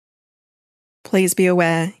Please be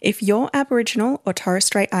aware, if you're Aboriginal or Torres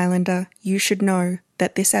Strait Islander, you should know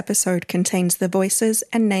that this episode contains the voices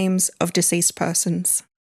and names of deceased persons.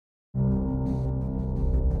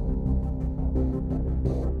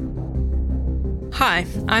 Hi,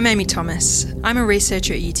 I'm Amy Thomas. I'm a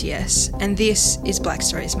researcher at UTS, and this is Black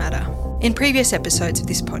Stories Matter. In previous episodes of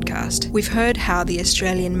this podcast, we've heard how the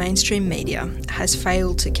Australian mainstream media has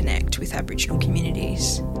failed to connect with Aboriginal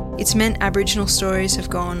communities. It's meant Aboriginal stories have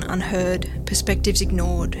gone unheard, perspectives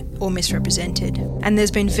ignored or misrepresented, and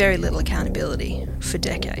there's been very little accountability for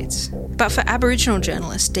decades. But for Aboriginal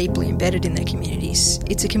journalists deeply embedded in their communities,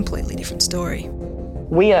 it's a completely different story.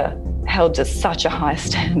 We are held to such a high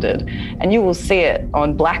standard, and you will see it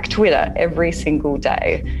on Black Twitter every single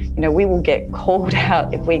day. We will get called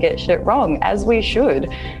out if we get shit wrong, as we should.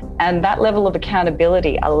 And that level of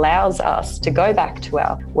accountability allows us to go back to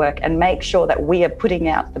our work and make sure that we are putting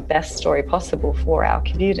out the best story possible for our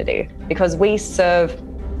community, because we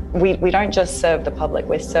don't just serve the public,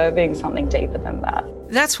 we're serving something deeper than that.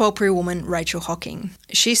 That's Warlpiri woman Rachel Hocking.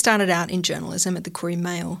 She started out in journalism at the Koori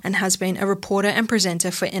Mail and has been a reporter and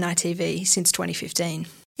presenter for NITV since 2015.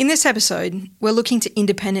 In this episode, we're looking to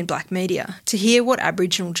independent Black media to hear what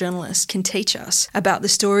Aboriginal journalists can teach us about the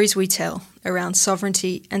stories we tell around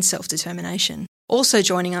sovereignty and self-determination. Also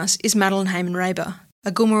joining us is Madeline Heyman-Raber,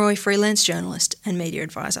 a Gomeroi freelance journalist and media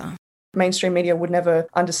advisor. Mainstream media would never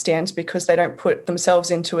understand because they don't put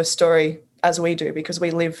themselves into a story as we do, because we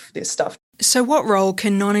live this stuff. So what role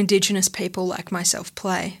can non-Indigenous people like myself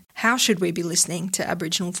play? How should we be listening to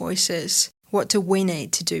Aboriginal voices? What do we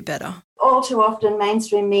need to do better? All too often,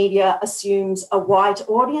 mainstream media assumes a white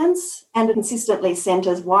audience and consistently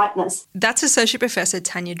centres whiteness. That's Associate Professor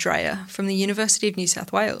Tanya Dreyer from the University of New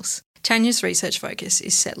South Wales. Tanya's research focus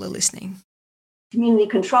is settler listening.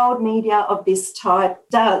 Community-controlled media of this type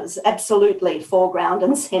does absolutely foreground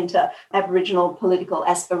and centre Aboriginal political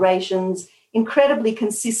aspirations incredibly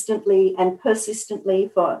consistently and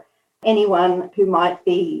persistently for anyone who might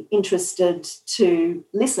be interested to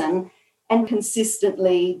listen, and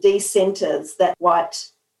consistently decenters that white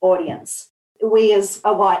audience. We as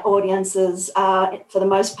white audiences are, for the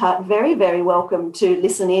most part, very, very welcome to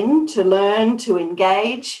listen in, to learn, to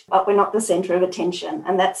engage, but we're not the centre of attention,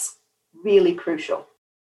 and that's really crucial.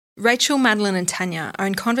 Rachel, Madeline and Tanya are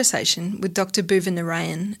in conversation with Dr. Bhuva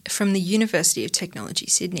Narayan from the University of Technology,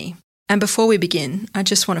 Sydney. And before we begin, I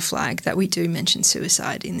just want to flag that we do mention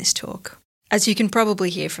suicide in this talk. As you can probably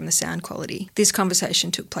hear from the sound quality, this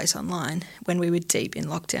conversation took place online when we were deep in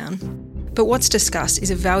lockdown. But what's discussed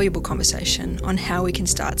is a valuable conversation on how we can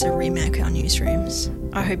start to remake our newsrooms.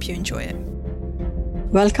 I hope you enjoy it.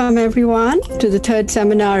 Welcome everyone to the third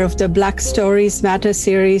seminar of the Black Stories Matter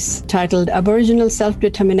series titled Aboriginal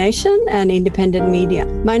Self-Determination and Independent Media.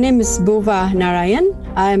 My name is Bhuva Narayan.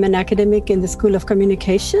 I am an academic in the School of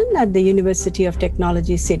Communication at the University of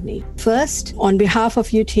Technology, Sydney. First, on behalf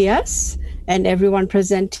of UTS and everyone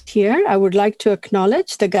present here, I would like to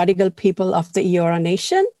acknowledge the Gadigal people of the Eora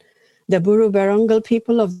Nation, the Buru Barongal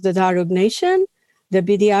people of the Darug Nation, the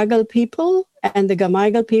Bidiagal people, and the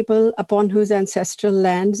Gamaigal people upon whose ancestral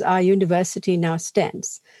lands our university now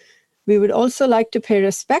stands. We would also like to pay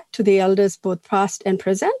respect to the elders both past and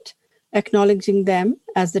present, acknowledging them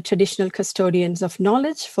as the traditional custodians of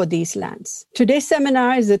knowledge for these lands. Today's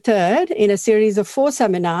seminar is the third in a series of 4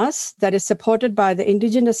 seminars that is supported by the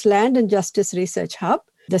Indigenous Land and Justice Research Hub,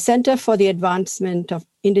 the Centre for the Advancement of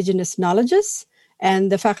Indigenous Knowledges,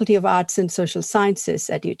 and the Faculty of Arts and Social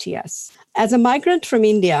Sciences at UTS. As a migrant from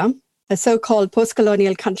India, a so-called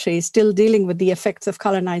post-colonial country still dealing with the effects of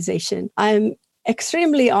colonization, I am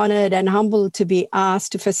extremely honored and humbled to be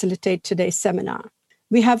asked to facilitate today's seminar.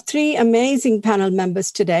 We have 3 amazing panel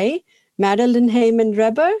members today, Madeline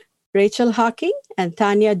Heyman-Raber, Rachel Hocking, and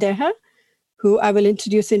Tanya Dreyer, who I will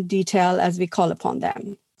introduce in detail as we call upon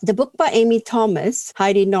them. The book by Amy Thomas,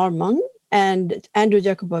 Heidi Norman, and Andrew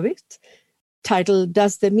Jakubowicz, titled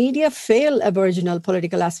Does the Media Fail Aboriginal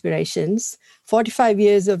Political Aspirations? 45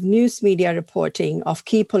 Years of News Media Reporting of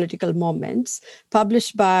Key Political Moments,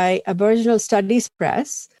 published by Aboriginal Studies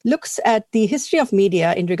Press, looks at the history of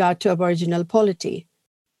media in regard to Aboriginal polity.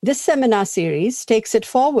 This seminar series takes it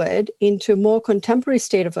forward into a more contemporary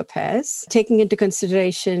state of affairs, taking into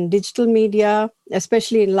consideration digital media,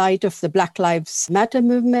 especially in light of the Black Lives Matter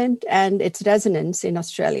movement and its resonance in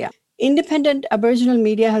Australia. Independent Aboriginal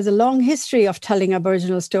media has a long history of telling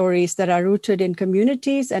Aboriginal stories that are rooted in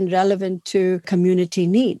communities and relevant to community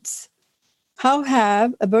needs. How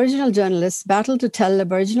have Aboriginal journalists battled to tell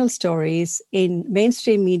Aboriginal stories in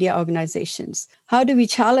mainstream media organizations? How do we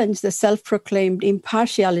challenge the self-proclaimed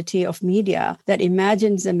impartiality of media that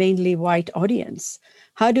imagines a mainly white audience?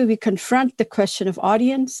 How do we confront the question of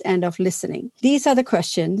audience and of listening? These are the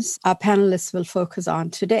questions our panelists will focus on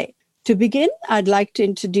today. To begin, I'd like to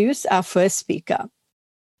introduce our first speaker.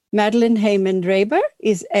 Madeleine Heyman-Draber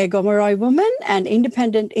is a Gomeroi woman and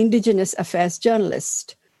independent Indigenous affairs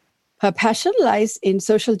journalist. Her passion lies in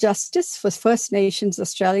social justice for First Nations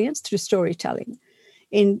Australians through storytelling.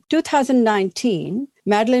 In 2019,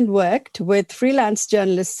 Madeleine worked with freelance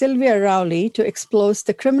journalist Sylvia Rowley to expose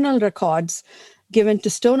the criminal records given to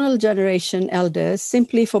Stonewall generation elders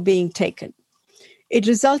simply for being taken. It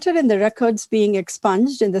resulted in the records being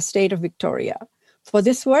expunged in the state of Victoria. For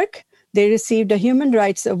this work, they received a Human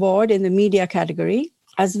Rights Award in the media category,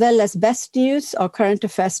 as well as Best News or Current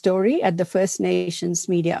Affairs Story at the First Nations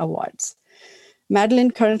Media Awards.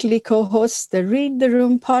 Madeleine currently co-hosts the Read the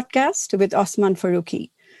Room podcast with Osman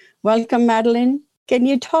Faruqi. Welcome, Madeleine. Can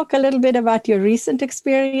you talk a little bit about your recent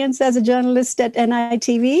experience as a journalist at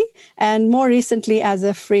NITV and more recently as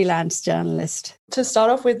a freelance journalist? To start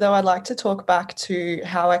off with, though, I'd like to talk back to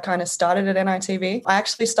how I kind of started at NITV. I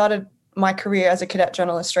actually started my career as a cadet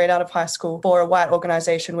journalist straight out of high school for a white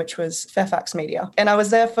organisation, which was Fairfax Media. And I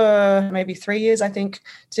was there for maybe 3 years, I think,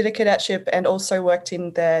 did a cadetship and also worked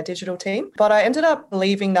in their digital team. But I ended up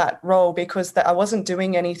leaving that role because I wasn't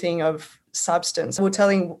doing anything of substance. We were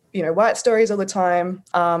telling, white stories all the time.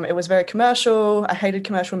 It was very commercial. I hated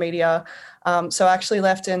commercial media. So I actually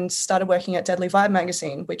left and started working at Deadly Vibe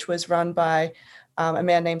magazine, which was run by a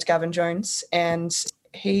man named Gavin Jones. And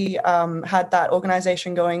he had that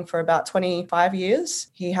organisation going for about 25 years.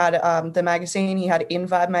 He had the magazine, he had In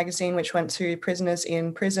Vibe magazine, which went to prisoners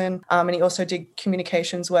in prison, and he also did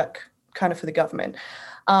communications work kind of for the government.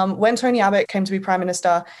 When Tony Abbott came to be Prime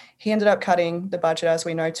Minister, he ended up cutting the budget, as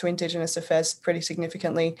we know, to Indigenous affairs pretty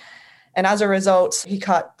significantly. And as a result, he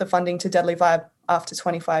cut the funding to Deadly Vibe after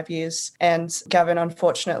 25 years, and Gavin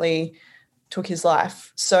unfortunately took his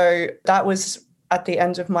life. So that was at the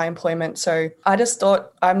end of my employment. So I just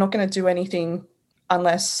thought, I'm not going to do anything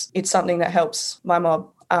unless it's something that helps my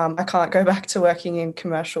mob. I can't go back to working in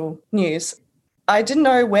commercial news. I didn't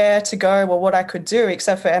know where to go or what I could do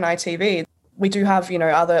except for NITV. We do have,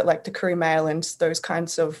 other like the Courier Mail and those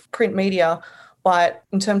kinds of print media, but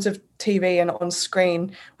in terms of TV and on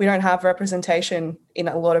screen, we don't have representation in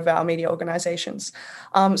a lot of our media organisations.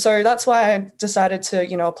 So that's why I decided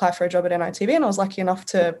to, apply for a job at NITV, and I was lucky enough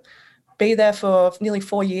to be there for nearly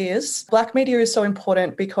 4 years. Black media is so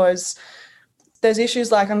important because there's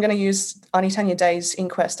issues like, I'm going to use Aunty Tanya Day's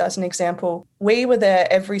inquest as an example. We were there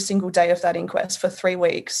every single day of that inquest for 3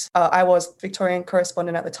 weeks. I was Victorian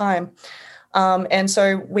correspondent at the time. And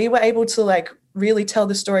so we were able to really tell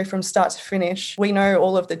the story from start to finish. We know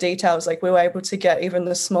all of the details. We were able to get even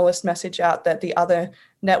the smallest message out that the other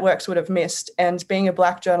networks would have missed. And being a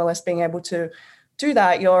Black journalist, being able to do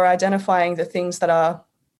that, you're identifying the things that are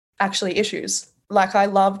actually issues. I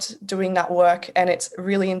loved doing that work, and it's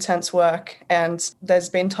really intense work. And there's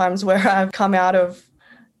been times where I've come out of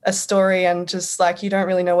a story and just you don't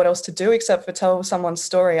really know what else to do except for tell someone's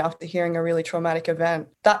story after hearing a really traumatic event.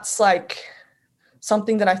 That's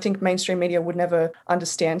something that I think mainstream media would never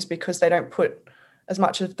understand because they don't put as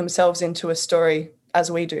much of themselves into a story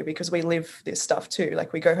as we do, because we live this stuff too.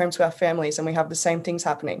 We go home to our families and we have the same things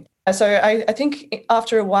happening. So I think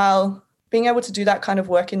after a while, being able to do that kind of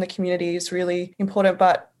work in the community is really important,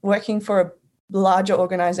 but working for a larger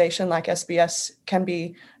organisation like SBS can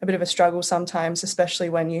be a bit of a struggle sometimes, especially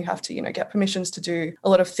when you have to, get permissions to do a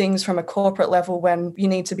lot of things from a corporate level when you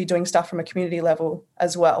need to be doing stuff from a community level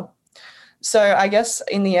as well. So I guess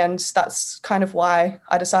in the end, that's kind of why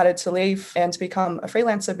I decided to leave and to become a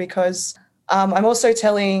freelancer, because I'm also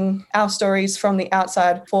telling our stories from the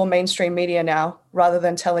outside for mainstream media now, rather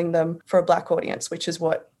than telling them for a Black audience, which is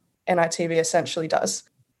what NITV essentially does.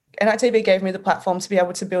 NITV gave me the platform to be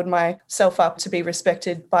able to build myself up to be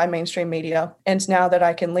respected by mainstream media. And now that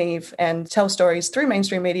I can leave and tell stories through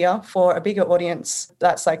mainstream media for a bigger audience,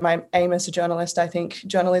 that's my aim as a journalist. I think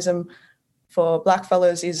journalism for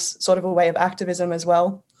Blackfellas is sort of a way of activism as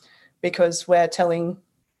well, because we're telling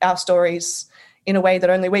our stories in a way that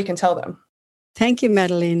only we can tell them. Thank you,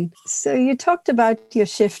 Madeleine. So you talked about your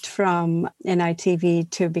shift from NITV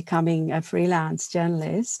to becoming a freelance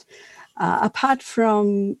journalist. Apart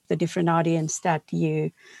from the different audience that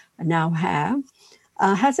you now have,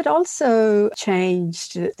 has it also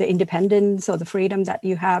changed the independence or the freedom that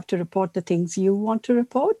you have to report the things you want to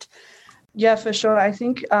report? Yeah, for sure. I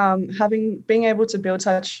think being able to build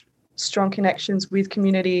such strong connections with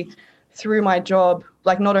community through my job,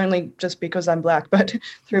 not only just because I'm Black, but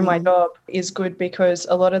through my job is good, because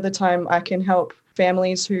a lot of the time I can help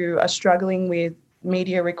families who are struggling with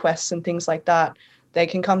media requests and things like that They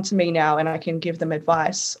can come to me now and I can give them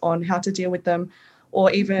advice on how to deal with them,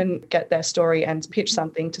 or even get their story and pitch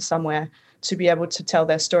something to somewhere to be able to tell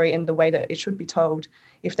their story in the way that it should be told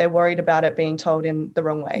if they're worried about it being told in the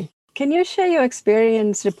wrong way. Can you share your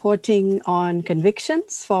experience reporting on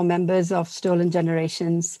convictions for members of Stolen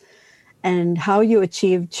Generations and how you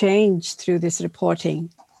achieved change through this reporting?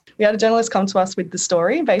 We had a journalist come to us with the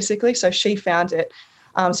story, basically. So she found it,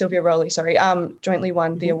 Sylvia Rowley, jointly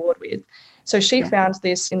won the award with. So she found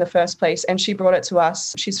this in the first place and she brought it to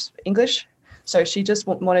us. She's English, so she just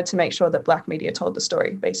wanted to make sure that Black media told the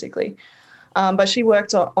story, basically. But she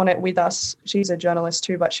worked on it with us. She's a journalist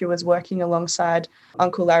too, but she was working alongside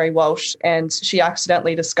Uncle Larry Walsh, and she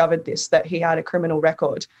accidentally discovered that he had a criminal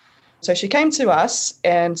record. So she came to us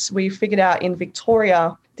and we figured out in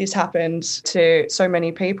Victoria this happened to so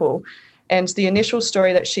many people. And the initial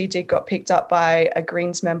story that she did got picked up by a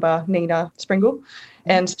Greens member, Nina Springle,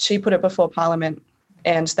 and she put it before Parliament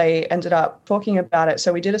and they ended up talking about it.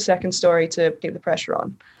 So we did a second story to keep the pressure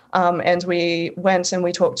on. And we went and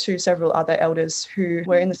we talked to several other elders who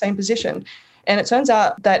were in the same position. And it turns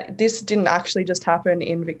out that this didn't actually just happen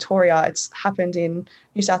in Victoria. It's happened in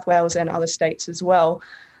New South Wales and other states as well,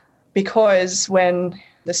 because when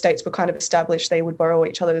the states were kind of established, they would borrow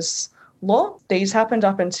each other's law. These happened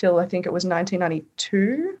up until I think it was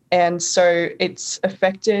 1992. And so it's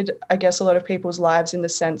affected, I guess, a lot of people's lives in the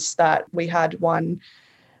sense that we had one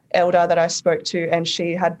elder that I spoke to and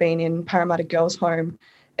she had been in Parramatta Girls' Home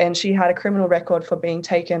and she had a criminal record for being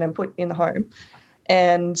taken and put in the home.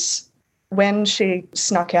 And when she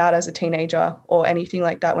snuck out as a teenager or anything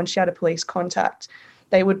like that, when she had a police contact,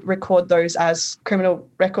 they would record those as criminal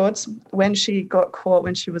records. When she got caught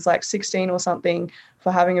when she was like 16 or something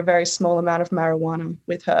for having a very small amount of marijuana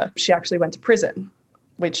with her, she actually went to prison,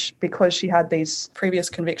 which because she had these previous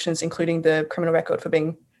convictions, including the criminal record for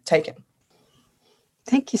being taken.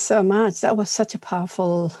 Thank you so much. That was such a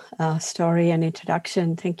powerful story and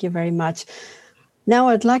introduction. Thank you very much. Now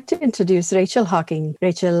I'd like to introduce Rachel Hawking.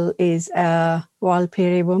 Rachel is a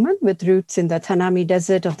Warlpiri woman with roots in the Tanami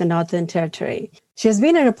Desert of the Northern Territory. She has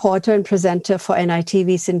been a reporter and presenter for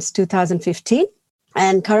NITV since 2015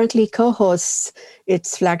 and currently co-hosts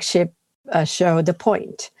its flagship show, The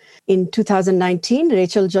Point. In 2019,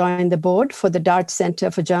 Rachel joined the board for the Dart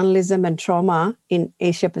Center for Journalism and Trauma in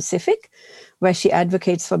Asia Pacific, where she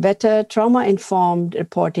advocates for better trauma-informed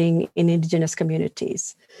reporting in Indigenous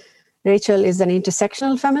communities. Rachel is an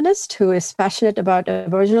intersectional feminist who is passionate about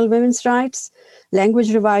Aboriginal women's rights,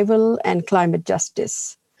 language revival, and climate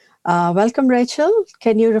justice. Welcome, Rachel.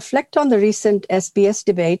 Can you reflect on the recent SBS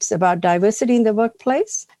debates about diversity in the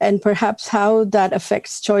workplace and perhaps how that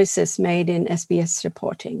affects choices made in SBS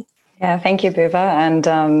reporting? Yeah, thank you, Buva. And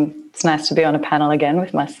it's nice to be on a panel again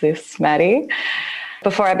with my sis, Maddie.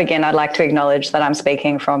 Before I begin, I'd like to acknowledge that I'm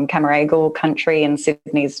speaking from Cammeraygal country in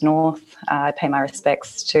Sydney's north. I pay my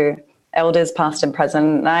respects to elders past and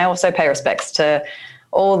present, and I also pay respects to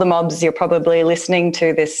all the mobs you're probably listening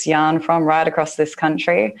to this yarn from right across this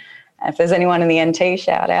country. If there's anyone in the NT,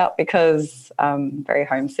 shout out, because I'm very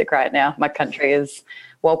homesick right now. My country is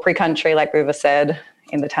Warlpiri country, like Buva said,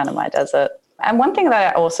 in the Tanami Desert. And one thing that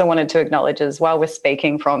I also wanted to acknowledge is while we're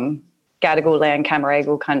speaking from Gadigal land,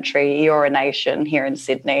 Cammeraygal country, Eora Nation here in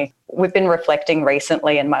Sydney, we've been reflecting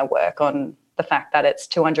recently in my work on the fact that it's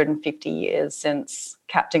 250 years since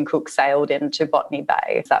Captain Cook sailed into Botany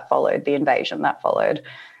Bay. That followed the invasion that followed.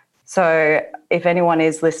 So if anyone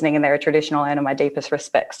is listening and they're a traditional owner, my deepest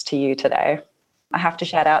respects to you today. I have to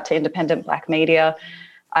shout out to independent Black media.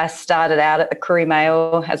 I started out at the Koori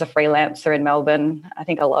Mail as a freelancer in Melbourne. I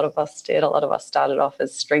think a lot of us did. A lot of us started off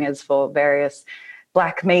as stringers for various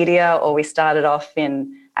Black media, or we started off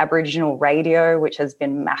in Aboriginal radio, which has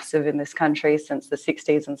been massive in this country since the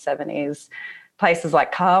 60s and 70s. Places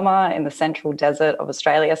like Karma in the central desert of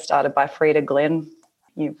Australia, started by Freda Glynn.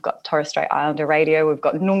 You've got Torres Strait Islander radio, we've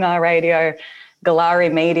got Noongar radio,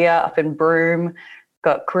 Galari Media up in Broome,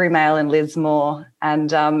 got Koori Mail in Lismore,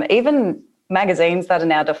 and even magazines that are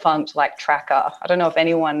now defunct like Tracker. I don't know if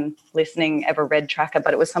anyone listening ever read Tracker,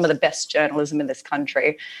 but it was some of the best journalism in this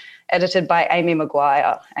country, edited by Amy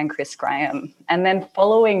Maguire and Chris Graham. And then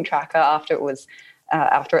following Tracker, after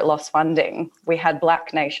it lost funding, we had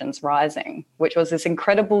Black Nations Rising, which was this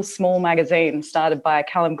incredible small magazine started by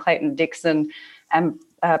Callum Clayton Dixon and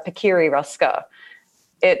Pakiri Ruska.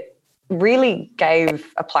 It really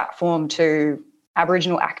gave a platform to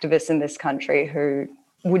Aboriginal activists in this country who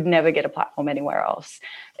would never get a platform anywhere else.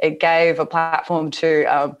 It gave a platform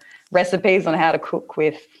to recipes on how to cook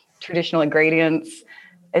with traditional ingredients.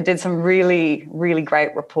 It did some really, really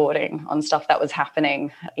great reporting on stuff that was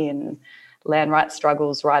happening in land rights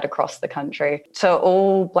struggles right across the country. To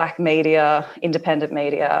all Black media, independent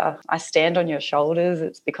media, I stand on your shoulders.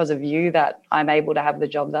 It's because of you that I'm able to have the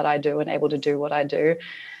job that I do and able to do what I do.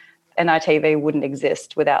 NITV wouldn't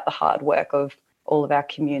exist without the hard work of all of our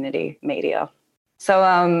community media.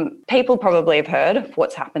 So people probably have heard of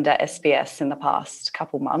what's happened at SBS in the past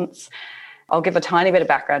couple months. I'll give a tiny bit of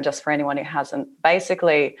background just for anyone who hasn't.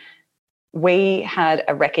 Basically, we had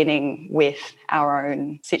a reckoning with our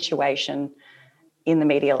own situation in the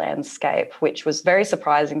media landscape, which was very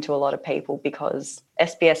surprising to a lot of people because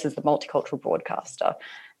SBS is the multicultural broadcaster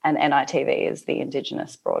and NITV is the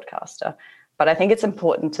Indigenous broadcaster. But I think it's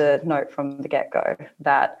important to note from the get-go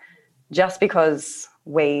that just because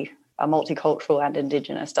we are multicultural and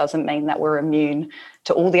Indigenous doesn't mean that we're immune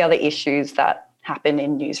to all the other issues that happen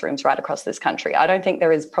in newsrooms right across this country. I don't think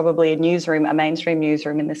there is probably a mainstream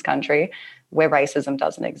newsroom in this country where racism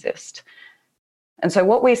doesn't exist. And so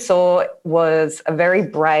what we saw was a very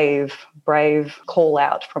brave call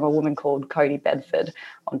out from a woman called Cody Bedford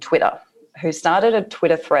on Twitter, who started a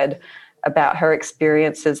Twitter thread about her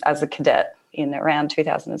experiences as a cadet in around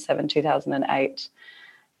 2007, 2008.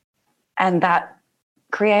 And that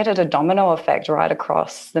created a domino effect right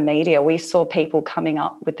across the media. We saw people coming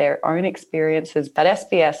up with their own experiences at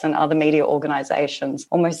SBS and other media organisations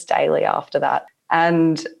almost daily after that.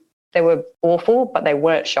 And they were awful, but they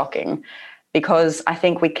weren't shocking, because I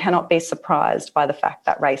think we cannot be surprised by the fact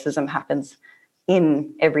that racism happens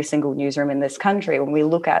in every single newsroom in this country when we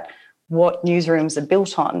look at what newsrooms are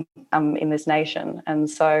built on in this nation. And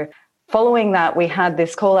so following that, we had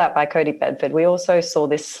this call out by Cody Bedford. We also saw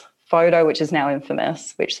this photo, which is now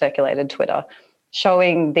infamous, which circulated Twitter,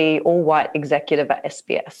 showing the all-white executive at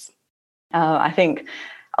SBS. I think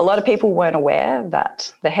a lot of people weren't aware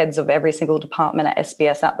that the heads of every single department at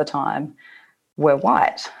SBS at the time were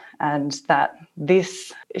white, and that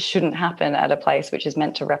this shouldn't happen at a place which is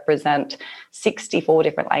meant to represent 64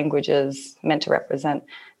 different languages, meant to represent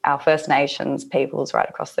our First Nations peoples right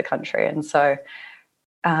across the country. And so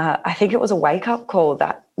I think it was a wake-up call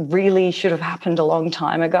that really should have happened a long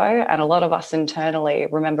time ago. And a lot of us internally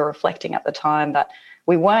remember reflecting at the time that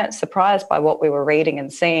we weren't surprised by what we were reading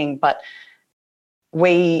and seeing, but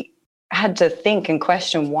we had to think and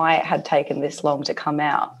question why it had taken this long to come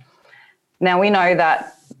out. Now, we know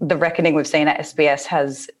that the reckoning we've seen at SBS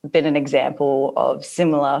has been an example of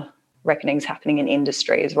similar reckonings happening in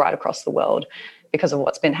industries right across the world because of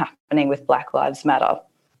what's been happening with Black Lives Matter.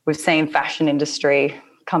 We've seen fashion industry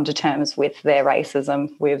come to terms with their racism.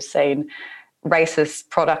 We've seen racist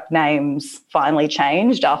product names finally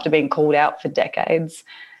changed after being called out for decades.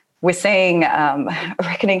 We're seeing a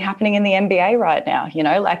reckoning happening in the NBA right now.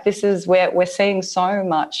 This is where we're seeing so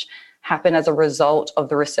much happen as a result of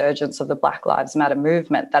the resurgence of the Black Lives Matter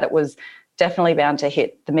movement that it was definitely bound to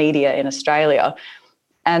hit the media in Australia.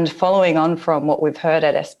 And following on from what we've heard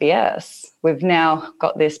at SBS, we've now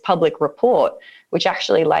got this public report which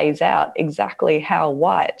actually lays out exactly how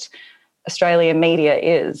white Australian media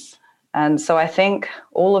is. And so I think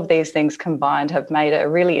all of these things combined have made it a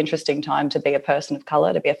really interesting time to be a person of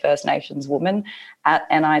colour, to be a First Nations woman at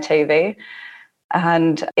NITV.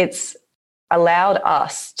 And it's allowed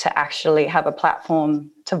us to actually have a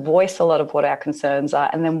platform to voice a lot of what our concerns are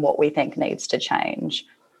and then what we think needs to change.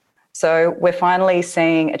 So we're finally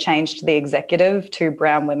seeing a change to the executive. 2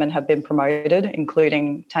 brown women have been promoted,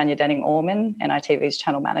 including Tanya Denning-Orman, NITV's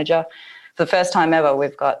channel manager. For the first time ever,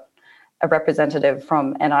 we've got a representative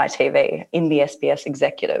from NITV in the SBS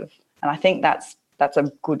executive. And I think that's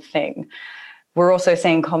a good thing. We're also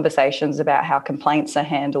seeing conversations about how complaints are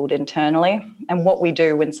handled internally and what we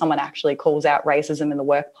do when someone actually calls out racism in the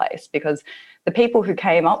workplace, because the people who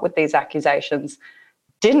came up with these accusations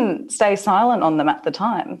didn't stay silent on them at the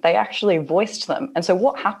time. They actually voiced them. And so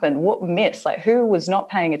what happened? What missed? Who was not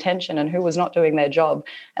paying attention and who was not doing their job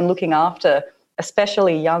and looking after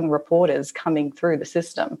especially young reporters coming through the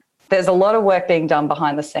system? There's a lot of work being done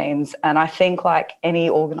behind the scenes. And I think like any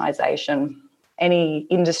organisation, any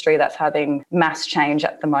industry that's having mass change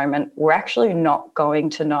at the moment, we're actually not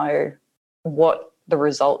going to know what the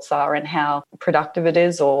results are and how productive it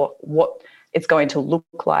is or what it's going to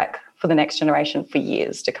look like for the next generation for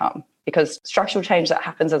years to come. Because structural change that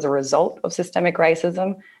happens as a result of systemic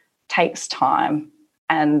racism takes time.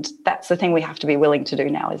 And that's the thing we have to be willing to do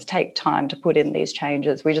now, is take time to put in these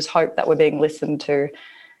changes. We just hope that we're being listened to,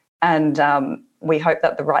 and we hope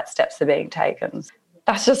that the right steps are being taken.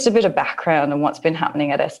 That's just a bit of background on what's been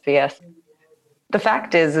happening at SBS. The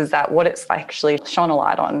fact is that what it's actually shone a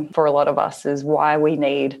light on for a lot of us is why we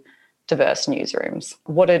need diverse newsrooms.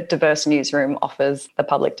 What a diverse newsroom offers the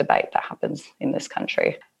public debate that happens in this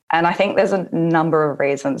country. And I think there's a number of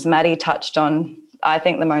reasons. Maddie touched on, I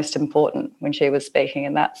think, the most important when she was speaking,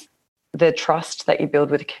 and that's the trust that you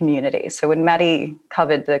build with a community. So when Maddie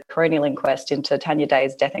covered the coronial inquest into Tanya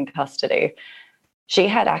Day's death in custody, she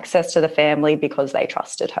had access to the family because they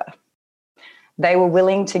trusted her. They were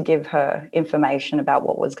willing to give her information about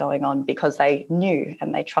what was going on because they knew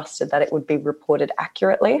and they trusted that it would be reported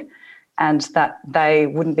accurately and that they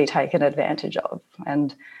wouldn't be taken advantage of.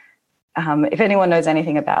 And if anyone knows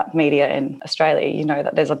anything about media in Australia, you know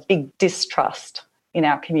that there's a big distrust in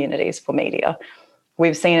our communities for media.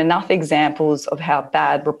 We've seen enough examples of how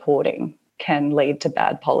bad reporting can lead to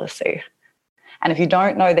bad policy. And if you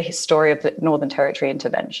don't know the history of the Northern Territory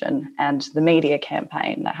intervention and the media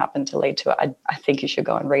campaign that happened to lead to it, I think you should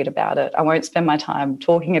go and read about it. I won't spend my time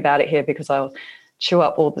talking about it here because I'll chew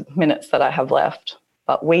up all the minutes that I have left.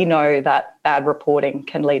 But we know that bad reporting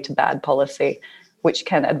can lead to bad policy, which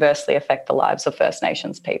can adversely affect the lives of First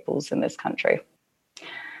Nations peoples in this country.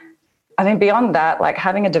 I mean, beyond that, like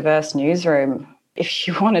having a diverse newsroom, if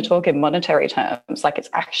you want to talk in monetary terms, like it's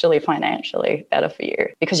actually financially better for you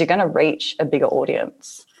because you're going to reach a bigger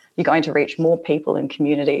audience. You're going to reach more people in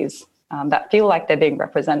communities that feel like they're being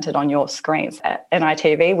represented on your screens. At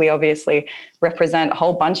NITV, we obviously represent a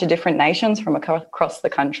whole bunch of different nations from across the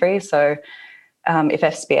country. So if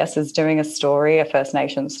SBS is doing a story, a First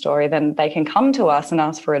Nations story, then they can come to us and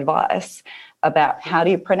ask for advice about how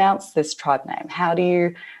do you pronounce this tribe name? How do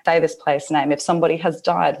you say this place name? If somebody has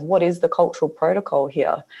died, what is the cultural protocol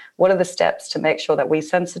here? What are the steps to make sure that we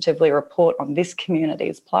sensitively report on this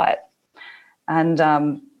community's plight?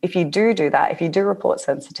 And if you do that, if you do report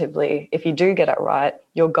sensitively, if you do get it right,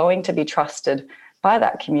 you're going to be trusted by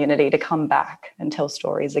that community to come back and tell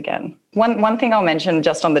stories again. One thing I'll mention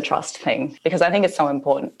just on the trust thing, because I think it's so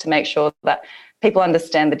important to make sure that people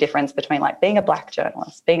understand the difference between like being a Black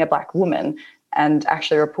journalist, being a Black woman, and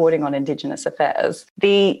actually reporting on Indigenous affairs.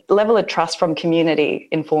 The level of trust from community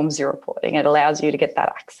informs your reporting. It allows you to get that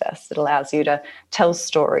access. It allows you to tell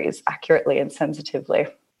stories accurately and sensitively.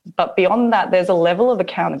 But beyond that, there's a level of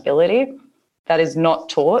accountability that is not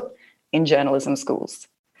taught in journalism schools.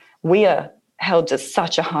 We are held to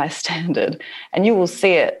such a high standard, and you will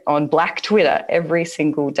see it on Black Twitter every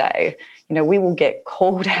single day. You know, we will get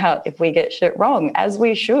called out if we get shit wrong, as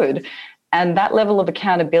we should. And that level of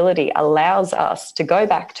accountability allows us to go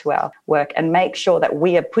back to our work and make sure that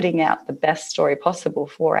we are putting out the best story possible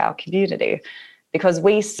for our community, because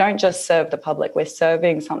we don't just serve the public, we're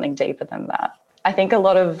serving something deeper than that. I think a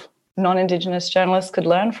lot of non-Indigenous journalists could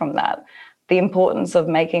learn from that. The importance of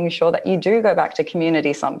making sure that you do go back to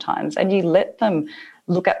community sometimes and you let them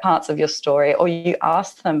look at parts of your story, or you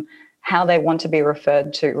ask them how they want to be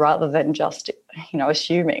referred to rather than just,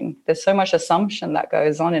 assuming. There's so much assumption that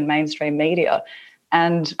goes on in mainstream media.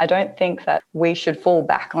 And I don't think that we should fall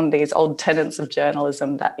back on these old tenets of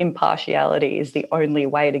journalism that impartiality is the only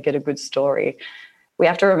way to get a good story. We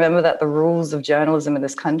have to remember that the rules of journalism in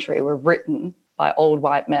this country were written by old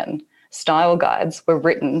white men. Style guides were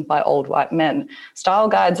written by old white men. Style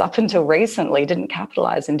guides up until recently didn't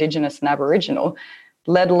capitalise Indigenous and Aboriginal,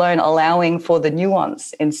 let alone allowing for the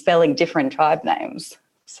nuance in spelling different tribe names.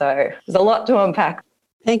 So there's a lot to unpack.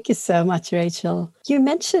 Thank you so much, Rachel. You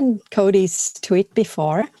mentioned Cody's tweet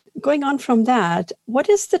before. Going on from that, what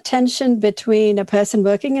is the tension between a person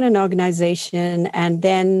working in an organization and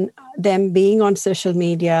then them being on social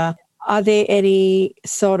media? Are there any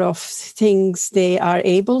sort of things they are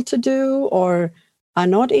able to do or are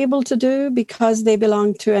not able to do because they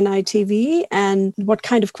belong to an ITV? And what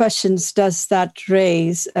kind of questions does that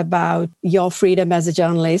raise about your freedom as a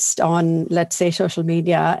journalist on, let's say, social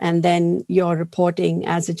media, and then your reporting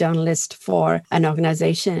as a journalist for an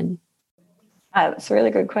organization? That's a really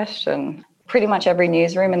good question. Pretty much every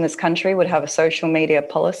newsroom in this country would have a social media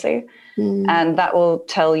policy, and that will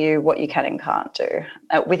tell you what you can and can't do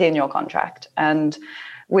within your contract. And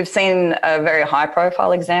we've seen a very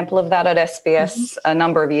high-profile example of that at SBS a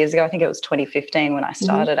number of years ago. I think it was 2015 when I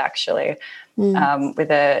started, actually,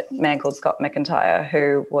 with a man called Scott McIntyre,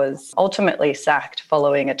 who was ultimately sacked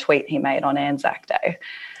following a tweet he made on Anzac Day.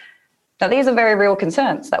 Now, these are very real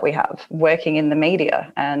concerns that we have working in the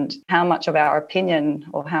media, and how much of our opinion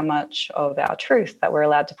or how much of our truth that we're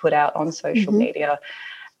allowed to put out on social media.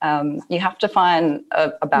 You have to find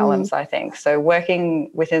a balance, I think. So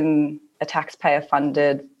working within a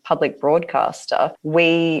taxpayer-funded public broadcaster,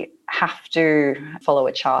 we have to follow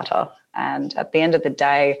a charter. And at the end of the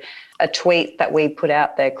day, a tweet that we put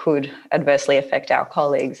out there could adversely affect our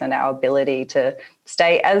colleagues and our ability to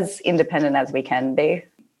stay as independent as we can be.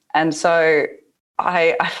 And so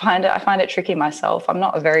I find it tricky myself. I'm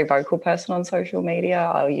not a very vocal person on social media.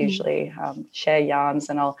 I'll usually share yarns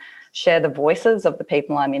and I'll share the voices of the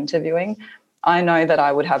people I'm interviewing. I know that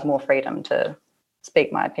I would have more freedom to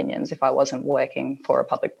speak my opinions if I wasn't working for a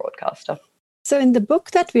public broadcaster. So in the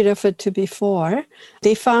book that we referred to before,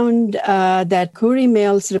 they found that Koori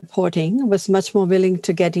Mail's reporting was much more willing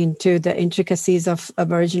to get into the intricacies of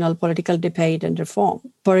Aboriginal political debate and reform.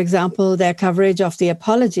 For example, their coverage of the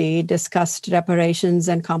apology discussed reparations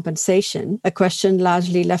and compensation, a question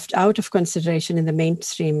largely left out of consideration in the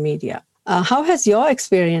mainstream media. How has your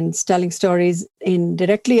experience telling stories in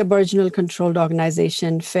directly Aboriginal-controlled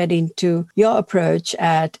organization fed into your approach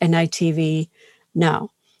at NITV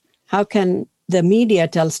now? How can the media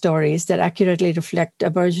tell stories that accurately reflect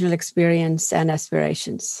Aboriginal experience and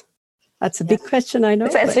aspirations? That's a big question, I know.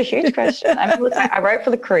 It's a huge question. I mean, look, I wrote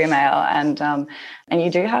for the Courier Mail, and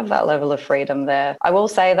you do have that level of freedom there. I will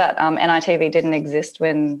say that NITV didn't exist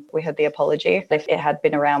when we had the apology. If it had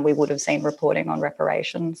been around, we would have seen reporting on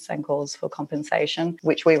reparations and calls for compensation,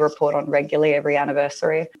 which we report on regularly every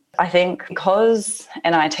anniversary. I think because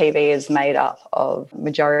NITV is made up of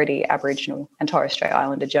majority Aboriginal and Torres Strait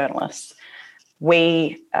Islander journalists,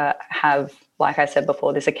 we have, like I said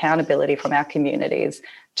before, this accountability from our communities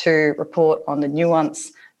to report on the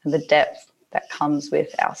nuance and the depth that comes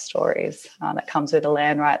with our stories, that comes with a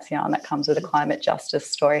land rights yarn, that comes with a climate justice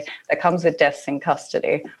story, that comes with deaths in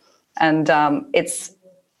custody. And it's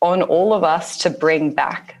on all of us to bring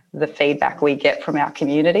back the feedback we get from our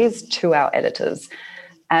communities to our editors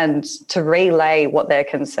and to relay what their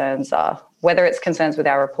concerns are, whether it's concerns with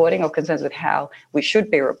our reporting or concerns with how we should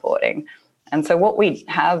be reporting. And so what we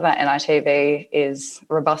have at NITV is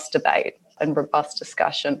robust debate and robust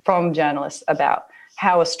discussion from journalists about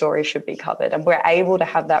how a story should be covered. And we're able to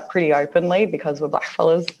have that pretty openly because we're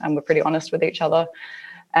blackfellas and we're pretty honest with each other.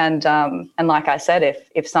 And like I said,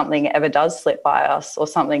 if something ever does slip by us or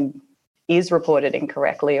something is reported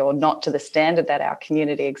incorrectly or not to the standard that our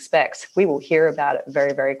community expects, we will hear about it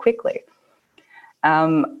very, very quickly.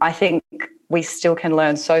 I think we still can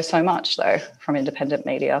learn so much, though, from independent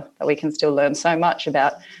media, that we can still learn so much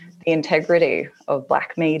about the integrity of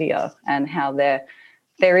Black media and how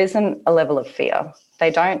there isn't a level of fear.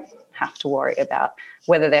 They don't have to worry about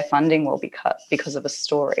whether their funding will be cut because of a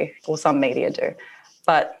story, or some media do.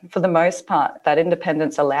 But for the most part, that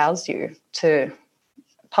independence allows you to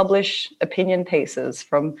publish opinion pieces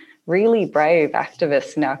from really brave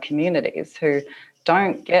activists in our communities who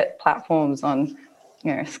don't get platforms on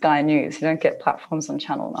Sky News, you don't get platforms on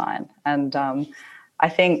Channel 9. And I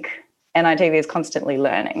think NITV is constantly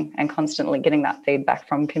learning and constantly getting that feedback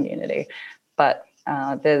from community. But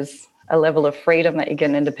there's a level of freedom that you get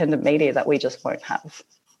in independent media that we just won't have.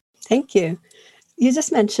 Thank you. You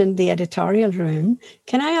just mentioned the editorial room.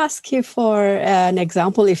 Can I ask you for an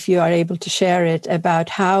example, if you are able to share it, about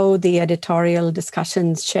how the editorial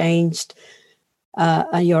discussions changed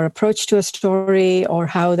your approach to a story, or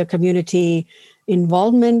how the community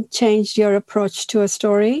involvement changed your approach to a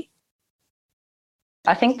story?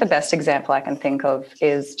 I think the best example I can think of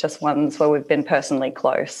is just ones where we've been personally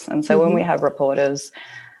close. And so when we have reporters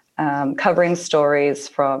covering stories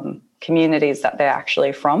from communities that they're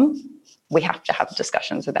actually from, we have to have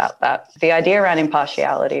discussions about that. The idea around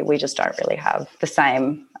impartiality, we just don't really have the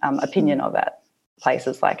same opinion of it.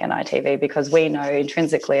 Places like NITV, because we know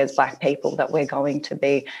intrinsically as Black people that we're going to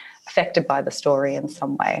be affected by the story in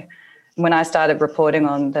some way. When I started reporting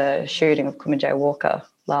on the shooting of Kumanjayi Walker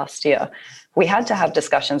last year, we had to have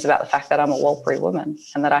discussions about the fact that I'm a Warlpiri woman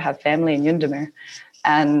and that I have family in Yuendumu,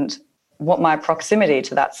 and what my proximity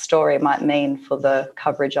to that story might mean for the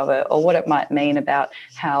coverage of it, or what it might mean about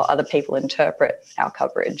how other people interpret our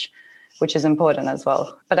coverage, which is important as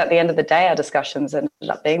well. But at the end of the day, our discussions ended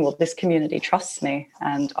up being, well, this community trusts me,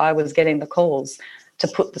 and I was getting the calls to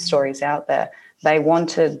put the stories out there. They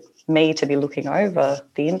wanted me to be looking over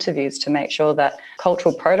the interviews to make sure that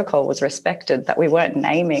cultural protocol was respected, that we weren't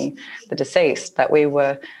naming the deceased, that we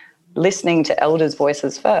were listening to elders'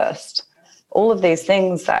 voices first. All of these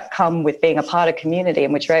things that come with being a part of community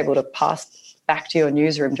and which you're able to pass back to your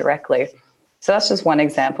newsroom directly. So that's just one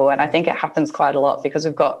example. And I think it happens quite a lot because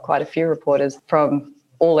we've got quite a few reporters from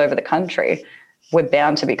all over the country. We're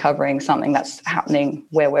bound to be covering something that's happening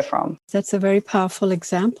where we're from. That's a very powerful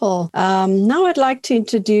example. Now I'd like to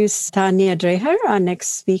introduce Tanya Dreher, our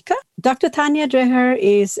next speaker. Dr. Tanya Dreher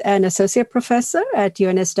is an associate professor at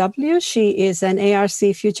UNSW. She is an ARC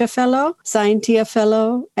Future Fellow, Scientia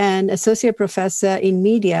Fellow, and associate professor in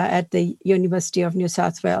media at the University of New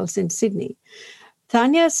South Wales in Sydney.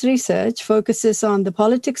 Tanya's research focuses on the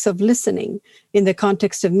politics of listening in the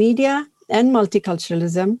context of media and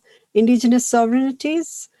multiculturalism, Indigenous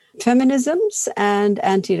sovereignties, feminisms, and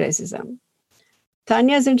anti-racism.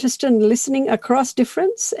 Tanya is interested in listening across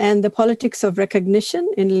difference and the politics of recognition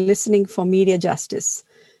in listening for media justice.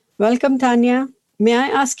 Welcome, Tanya. May I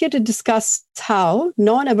ask you to discuss how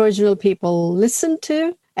non-Aboriginal people listen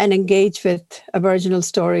to and engage with Aboriginal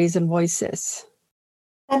stories and voices?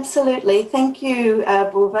 Absolutely. Thank you,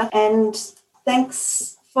 Buva, and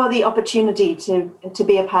thanks for the opportunity to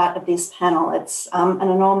be a part of this panel. It's an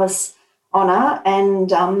enormous honour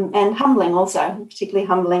and humbling also, particularly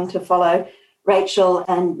humbling to follow Rachel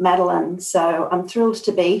and Madeline. So I'm thrilled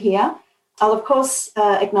to be here. I'll, of course,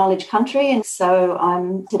 acknowledge country. And so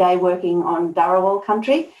I'm today working on Dharawal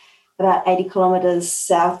country, about 80 kilometres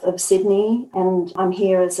south of Sydney. And I'm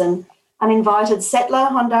here as an uninvited settler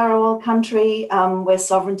on Dharawal country, where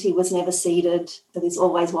sovereignty was never ceded. So this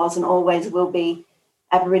always was and always will be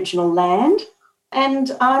Aboriginal land.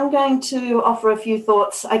 And I'm going to offer a few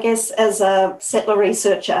thoughts, I guess, as a settler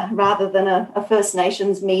researcher rather than a First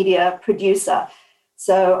Nations media producer.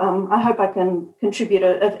 So I hope I can contribute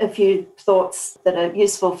a few thoughts that are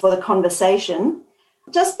useful for the conversation.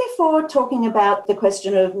 Just before talking about the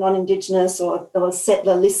question of non-Indigenous or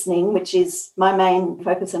settler listening, which is my main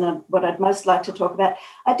focus and what I'd most like to talk about,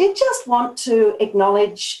 I did just want to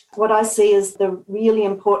acknowledge what I see as the really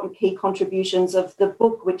important key contributions of the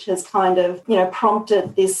book, which has kind of,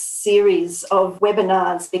 prompted this series of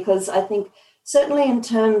webinars, because I think certainly in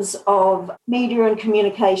terms of media and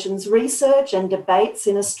communications research and debates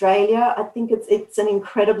in Australia, I think it's an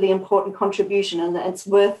incredibly important contribution, and it's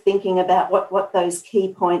worth thinking about what those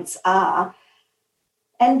key points are.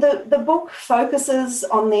 And the book focuses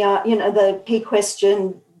on the key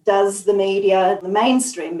question, does the media, the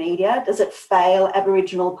mainstream media, does it fail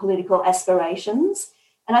Aboriginal political aspirations?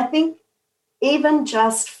 And I think even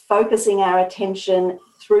just focusing our attention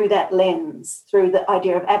through that lens, through the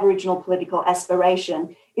idea of Aboriginal political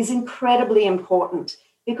aspiration, is incredibly important,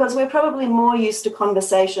 because we're probably more used to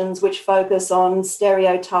conversations which focus on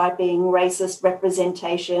stereotyping, racist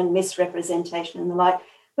representation, misrepresentation and the like,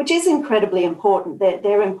 which is incredibly important.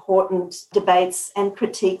 They're important debates and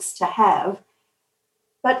critiques to have.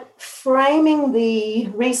 But framing the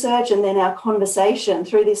research and then our conversation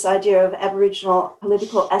through this idea of Aboriginal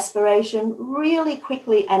political aspiration really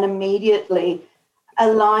quickly and immediately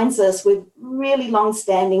aligns us with really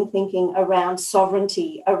long-standing thinking around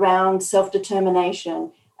sovereignty, around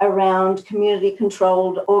self-determination, around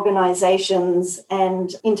community-controlled organisations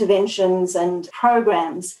and interventions and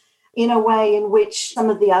programs, in a way in which some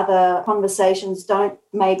of the other conversations don't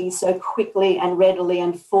maybe so quickly and readily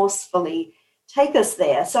and forcefully take us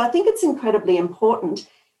there. So I think it's incredibly important.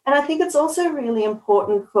 And I think it's also really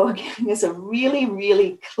important for giving us a really,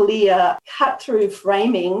 really clear cut-through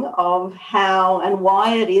framing of how and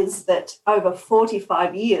why it is that over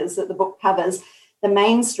 45 years that the book covers, the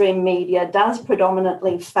mainstream media does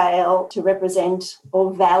predominantly fail to represent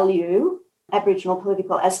or value Aboriginal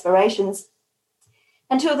political aspirations.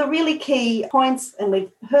 And two of the really key points, and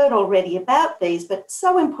we've heard already about these, but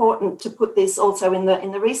so important to put this also in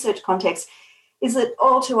the research context, is that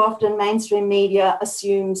all too often mainstream media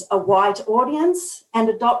assumes a white audience and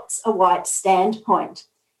adopts a white standpoint.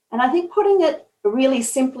 And I think putting it really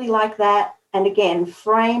simply like that, and again,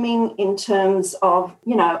 framing in terms of,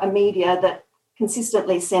 a media that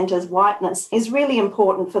consistently centres whiteness, is really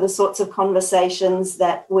important for the sorts of conversations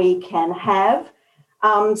that we can have.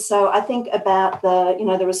 So I think about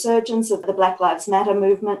the resurgence of the Black Lives Matter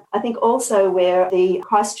movement. I think also where the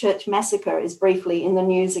Christchurch massacre is briefly in the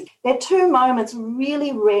news. They're two moments,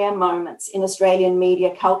 really rare moments in Australian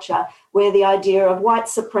media culture, where the idea of white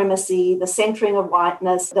supremacy, the centering of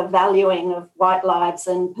whiteness, the valuing of white lives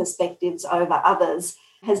and perspectives over others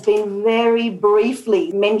has been very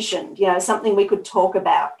briefly mentioned, something we could talk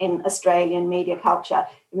about in Australian media culture,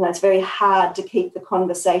 even though it's very hard to keep the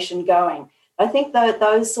conversation going. I think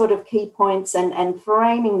those sort of key points and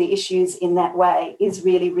framing the issues in that way is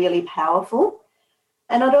really, really powerful.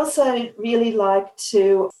 And I'd also really like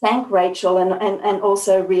to thank Rachel and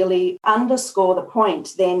also really underscore the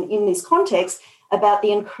point then in this context about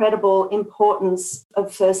the incredible importance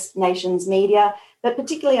of First Nations media, but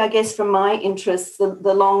particularly, I guess, from my interests,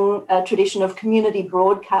 the long tradition of community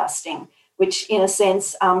broadcasting, which in a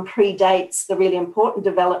sense predates the really important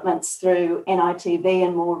developments through NITV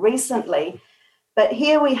and more recently. But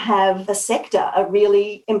here we have a sector, a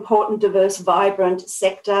really important, diverse, vibrant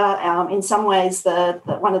sector, in some ways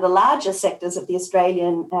one of the larger sectors of the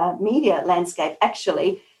Australian media landscape,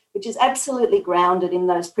 actually, which is absolutely grounded in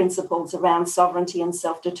those principles around sovereignty and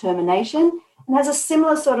self-determination, and has a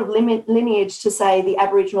similar sort of lineage to, say, the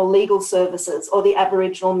Aboriginal legal services or the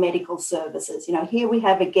Aboriginal medical services. Here we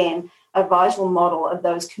have, again, a vital model of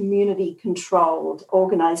those community-controlled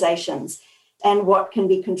organisations and what can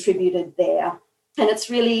be contributed there. And it's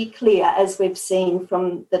really clear, as we've seen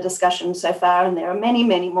from the discussion so far, and there are many,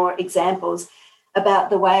 many more examples about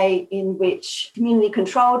the way in which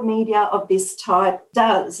community-controlled media of this type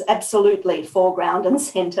does absolutely foreground and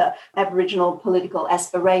centre Aboriginal political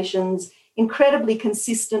aspirations incredibly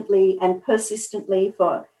consistently and persistently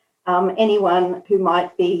for anyone who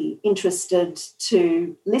might be interested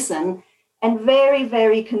to listen, and very,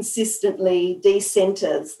 very consistently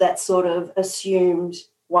decenters that sort of assumed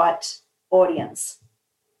white audience.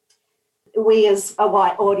 We as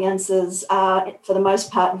white audiences are, for the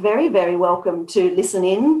most part, very, very welcome to listen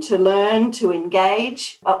in, to learn, to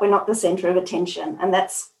engage, but we're not the centre of attention, and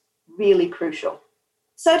that's really crucial.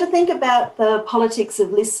 So to think about the politics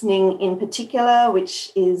of listening in particular,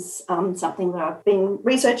 which is something that I've been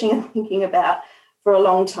researching and thinking about for a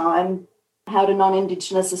long time, how do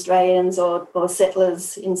non-Indigenous Australians or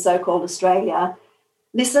settlers in so-called Australia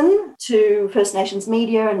listen to First Nations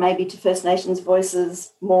media and maybe to First Nations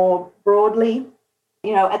voices more broadly,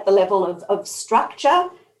 at the level of structure?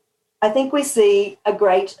 I think we see a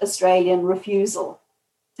great Australian refusal.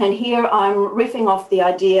 And here I'm riffing off the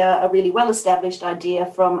idea, a really well-established idea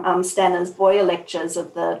from Stanner's Boyer lectures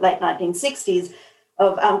of the late 1960s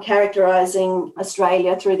of characterising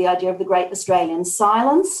Australia through the idea of the Great Australian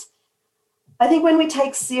Silence. I think when we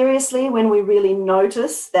take seriously, when we really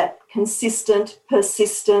notice that consistent,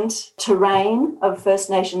 persistent terrain of First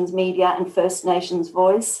Nations media and First Nations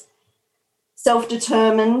voice,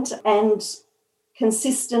 self-determined and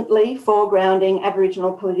consistently foregrounding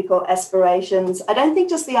Aboriginal political aspirations, I don't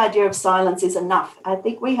think just the idea of silence is enough. I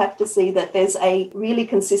think we have to see that there's a really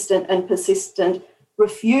consistent and persistent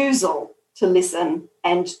refusal to listen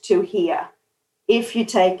and to hear, if you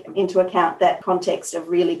take into account that context of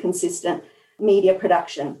really consistent media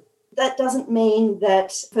production. That doesn't mean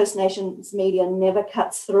that First Nations media never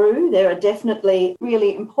cuts through. There are definitely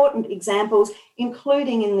really important examples,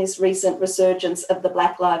 including in this recent resurgence of the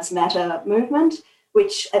Black Lives Matter movement,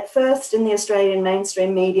 which at first in the Australian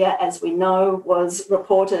mainstream media, as we know, was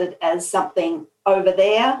reported as something over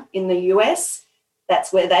there in the US.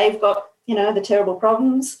 That's where they've got, the terrible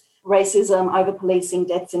problems, racism, over-policing,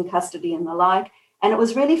 deaths in custody and the like. And it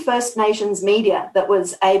was really First Nations media that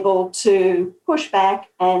was able to push back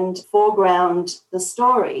and foreground the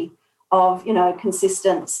story of,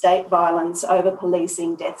 consistent state violence,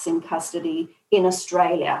 over-policing, deaths in custody in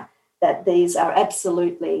Australia, that these are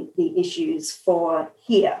absolutely the issues for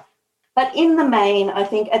here. But in the main, I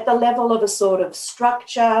think at the level of a sort of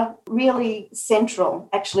structure, really central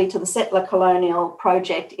actually to the settler colonial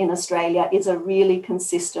project in Australia is a really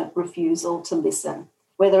consistent refusal to listen.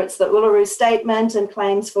 Whether it's the Uluru Statement and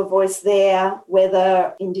claims for voice there,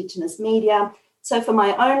 whether Indigenous media. So for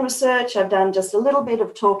my own research, I've done just a little bit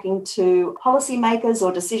of talking to policymakers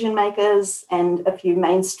or decision makers and a few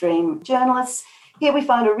mainstream journalists. Here we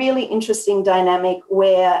find a really interesting dynamic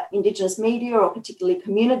where Indigenous media, or particularly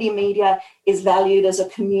community media, is valued as a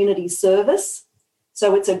community service.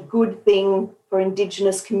 So it's a good thing for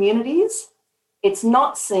Indigenous communities. It's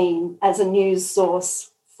not seen as a news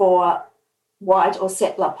source for white or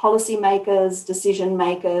settler policymakers, decision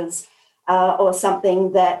makers, or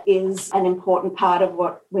something that is an important part of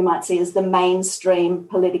what we might see as the mainstream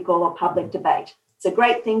political or public debate. It's a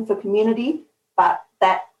great thing for community, but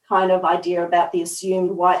that kind of idea about the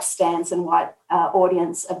assumed white stance and white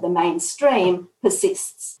audience of the mainstream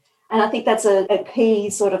persists. And I think that's a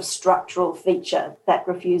key sort of structural feature, that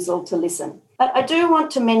refusal to listen. But I do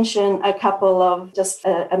want to mention a couple of, just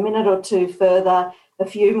a minute or two further, a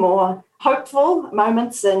few more hopeful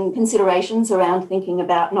moments and considerations around thinking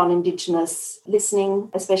about non-Indigenous listening,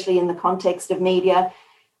 especially in the context of media,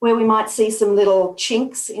 where we might see some little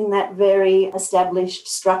chinks in that very established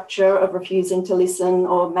structure of refusing to listen,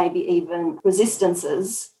 or maybe even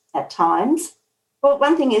resistances at times. Well,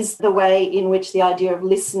 one thing is the way in which the idea of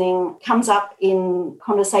listening comes up in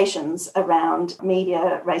conversations around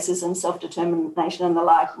media, racism, self-determination and the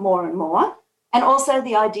like more and more. And also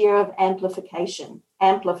the idea of amplification,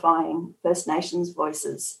 amplifying First Nations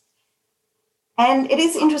voices. And it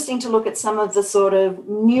is interesting to look at some of the sort of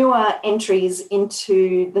newer entries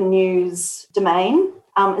into the news domain,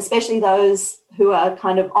 especially those who are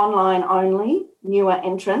kind of online only, newer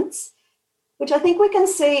entrants, which I think we can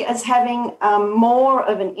see as having more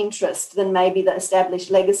of an interest than maybe the established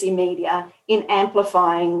legacy media in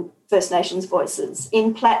amplifying First Nations voices,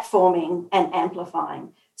 in platforming and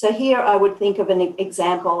amplifying. So here I would think of an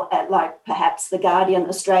example at like perhaps The Guardian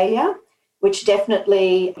Australia, which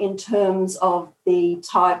definitely in terms of the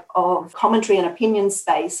type of commentary and opinion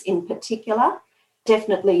space in particular,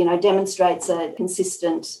 definitely, demonstrates a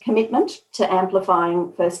consistent commitment to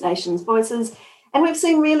amplifying First Nations voices. And we've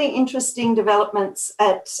seen really interesting developments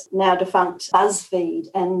at now defunct BuzzFeed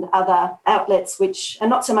and other outlets, which are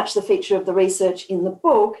not so much the feature of the research in the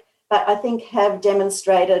book, but I think have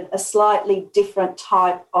demonstrated a slightly different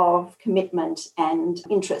type of commitment and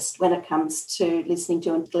interest when it comes to listening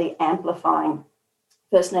to and really amplifying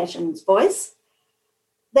First Nations voice.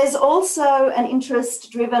 There's also an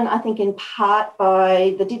interest driven, I think, in part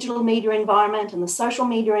by the digital media environment and the social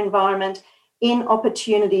media environment in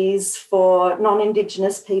opportunities for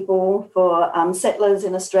non-Indigenous people, for settlers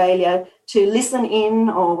in Australia to listen in,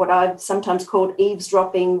 or what I've sometimes called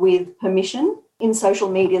eavesdropping with permission in social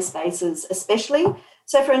media spaces especially.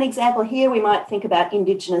 So for an example here, we might think about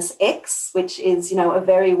Indigenous X, which is, a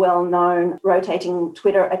very well-known rotating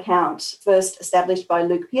Twitter account, first established by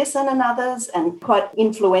Luke Pearson and others, and quite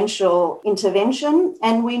influential intervention.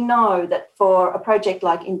 And we know that for a project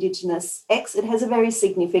like Indigenous X, it has a very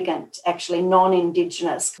significant, actually,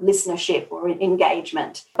 non-Indigenous listenership or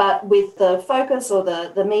engagement. But with the focus or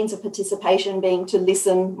the means of participation being to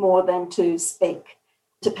listen more than to speak,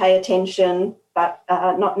 to pay attention, but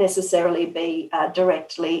not necessarily be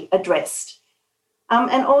directly addressed.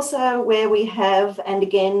 And also where we have, and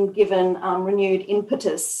again, given renewed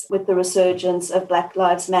impetus with the resurgence of Black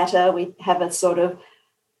Lives Matter, we have a sort of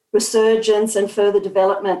resurgence and further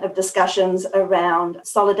development of discussions around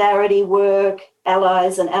solidarity work,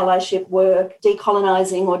 allies and allyship work,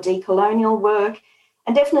 decolonising or decolonial work.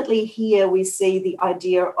 And definitely here we see the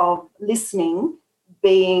idea of listening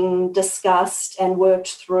being discussed and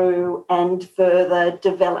worked through and further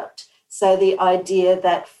developed. So the idea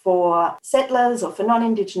that for settlers or for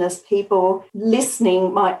non-Indigenous people,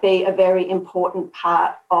 listening might be a very important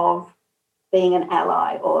part of being an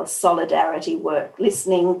ally or solidarity work,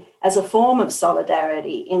 listening as a form of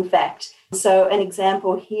solidarity, in fact. So an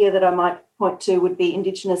example here that I might point to would be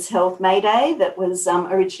Indigenous Health May Day that was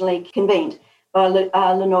originally convened by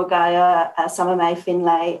Lenore Gaia, Summer May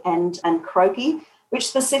Finlay and Croaky, which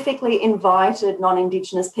specifically invited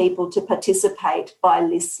non-Indigenous people to participate by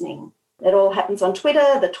listening. It all happens on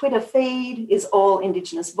Twitter. The Twitter feed is all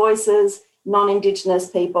Indigenous voices. Non-Indigenous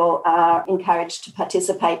people are encouraged to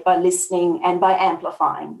participate by listening and by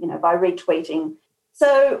amplifying, by retweeting.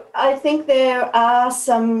 So I think there are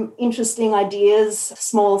some interesting ideas,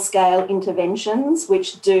 small-scale interventions,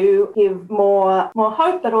 which do give more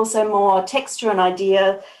hope, but also more texture and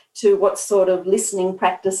idea to what sort of listening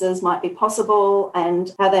practices might be possible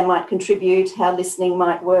and how they might contribute, how listening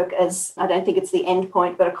might work as, I don't think it's the end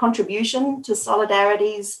point, but a contribution to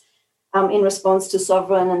solidarities in response to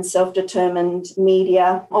sovereign and self-determined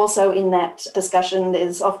media. Also in that discussion,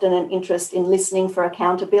 there's often an interest in listening for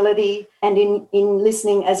accountability and in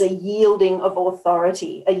listening as a yielding of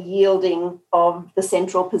authority, a yielding of the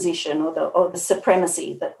central position or the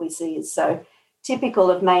supremacy that we see is so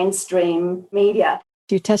typical of mainstream media.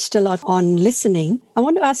 You touched a lot on listening. I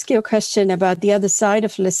want to ask you a question about the other side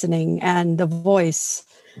of listening and the voice.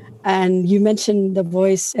 And you mentioned the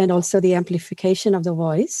voice and also the amplification of the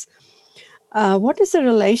voice. What is the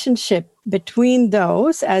relationship between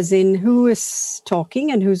those, as in who is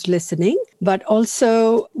talking and who's listening, but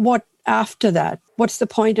also what after that? What's the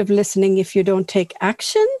point of listening if you don't take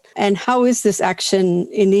action? And how is this action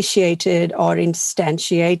initiated or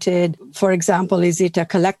instantiated? For example, is it a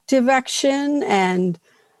collective action? And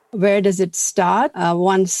where does it start?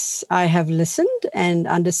 Once I have listened and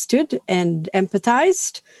understood and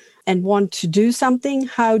empathized and want to do something,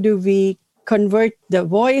 how do we convert the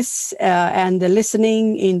voice and the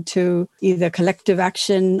listening into either collective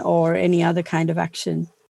action or any other kind of action?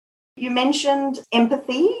 You mentioned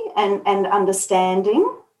empathy and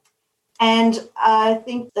understanding. And I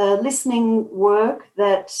think the listening work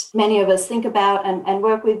that many of us think about and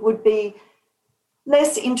work with would be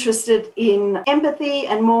less interested in empathy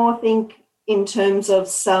and more think in terms of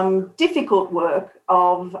some difficult work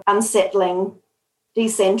of unsettling,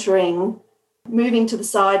 decentering, moving to the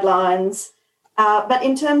sidelines. But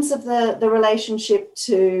in terms of the relationship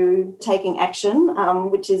to taking action,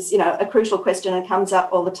 which is, a crucial question and comes up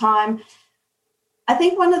all the time, I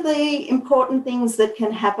think one of the important things that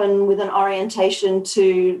can happen with an orientation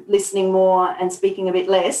to listening more and speaking a bit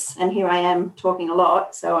less, and here I am talking a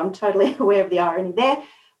lot, so I'm totally aware of the irony there,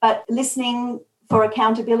 but listening for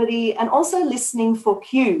accountability and also listening for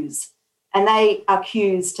cues, and they are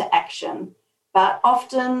cues to action, but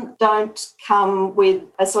often don't come with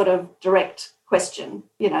a sort of direct question,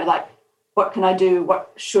 like what can I do?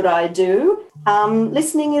 What should I do?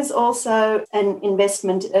 Listening is also an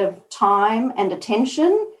investment of time and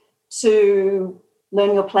attention to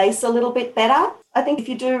learn your place a little bit better. I think if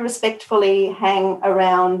you do respectfully hang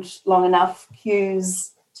around long enough,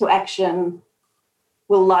 cues to action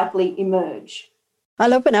will likely emerge.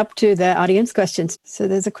 I'll open up to the audience questions. So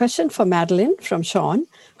there's a question for Madeline from Sean.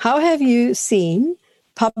 How have you seen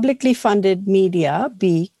publicly funded media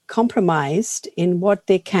be compromised in what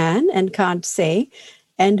they can and can't say,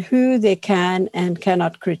 and who they can and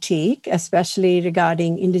cannot critique, especially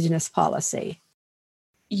regarding Indigenous policy?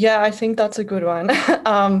 Yeah, I think that's a good one.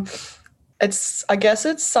 I guess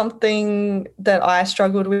it's something that I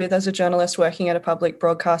struggled with as a journalist working at a public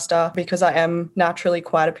broadcaster, because I am naturally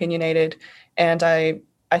quite opinionated, and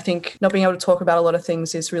I think not being able to talk about a lot of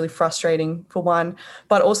things is really frustrating, for one.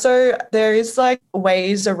 But also there is like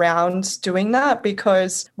ways around doing that,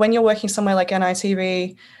 because when you're working somewhere like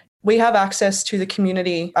NITV, we have access to the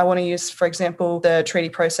community. I want to use, for example, the treaty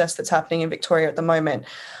process that's happening in Victoria at the moment.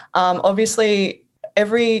 Obviously,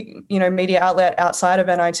 every media outlet outside of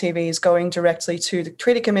NITV is going directly to the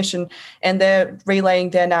Treaty Commission, and they're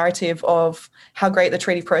relaying their narrative of how great the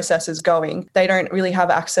treaty process is going. They don't really have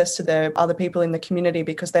access to the other people in the community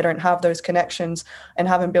because they don't have those connections and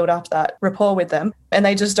haven't built up that rapport with them. And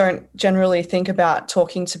they just don't generally think about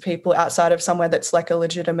talking to people outside of somewhere that's like a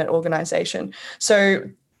legitimate organisation. So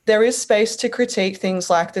there is space to critique things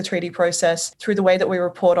like the treaty process through the way that we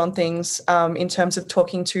report on things, in terms of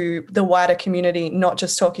talking to the wider community, not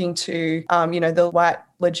just talking to, the white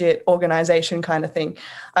legit organisation kind of thing.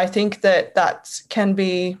 I think that can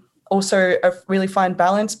be also a really fine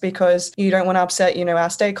balance, because you don't want to upset, our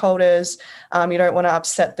stakeholders. You don't want to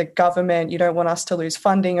upset the government. You don't want us to lose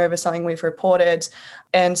funding over something we've reported.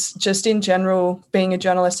 And just in general, being a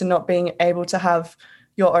journalist and not being able to have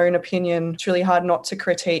your own opinion, it's really hard not to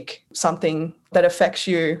critique something that affects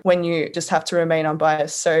you when you just have to remain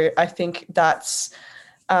unbiased. So I think that's,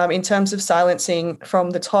 in terms of silencing from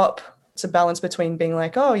the top, it's a balance between being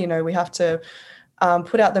like, we have to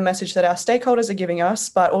put out the message that our stakeholders are giving us,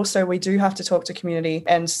 but also we do have to talk to community.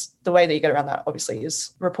 And the way that you get around that, obviously,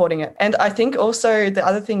 is reporting it. And I think also the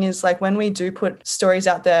other thing is, like, when we do put stories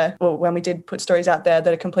out there, or when we did put stories out there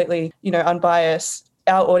that are completely, unbiased,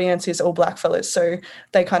 our audience is all black fellas, so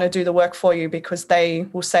they kind of do the work for you, because they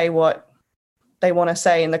will say what they want to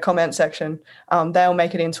say in the comment section. They'll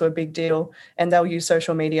make it into a big deal, and they'll use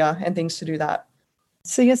social media and things to do that.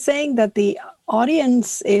 So you're saying that the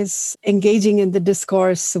audience is engaging in the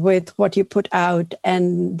discourse with what you put out,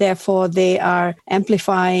 and therefore they are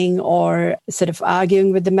amplifying or sort of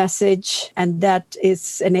arguing with the message, and that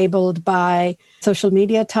is enabled by social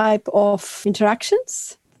media type of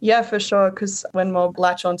interactions? Yeah, for sure, because when mob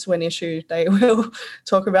latch onto an issue, they will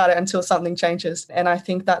talk about it until something changes. And I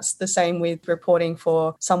think that's the same with reporting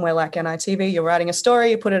for somewhere like NITV. You're writing a story,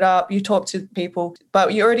 you put it up, you talk to people,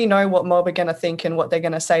 but you already know what mob are going to think and what they're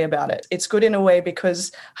going to say about it. It's good in a way,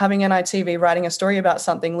 because having NITV writing a story about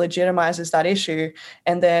something legitimizes that issue,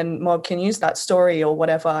 and then mob can use that story or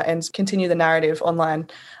whatever and continue the narrative online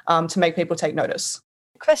to make people take notice.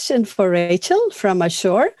 Question for Rachel from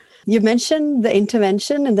Ashore. You mentioned the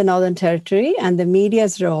intervention in the Northern Territory and the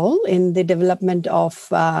media's role in the development of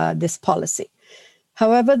this policy.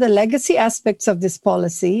 However, the legacy aspects of this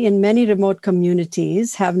policy in many remote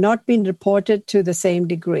communities have not been reported to the same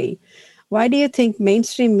degree. Why do you think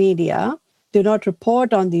mainstream media do not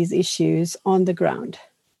report on these issues on the ground?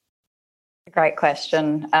 Great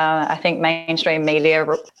question. I think mainstream media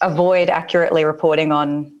avoid accurately reporting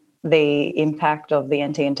on the impact of the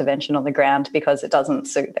NT intervention on the ground because it doesn't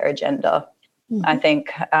suit their agenda. Mm-hmm. I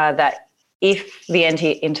think that if the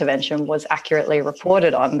NT intervention was accurately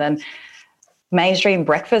reported on, then mainstream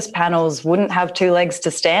breakfast panels wouldn't have two legs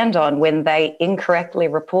to stand on when they incorrectly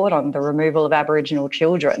report on the removal of Aboriginal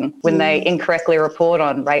children, when they incorrectly report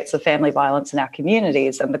on rates of family violence in our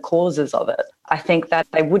communities and the causes of it. I think that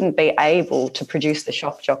they wouldn't be able to produce the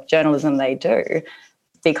shock jock journalism they do,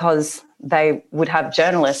 because they would have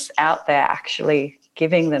journalists out there actually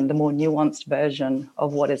giving them the more nuanced version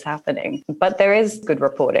of what is happening. But there is good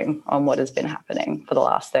reporting on what has been happening for the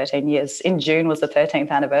last 13 years. In June was the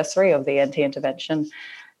 13th anniversary of the NT intervention,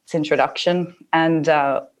 its introduction, and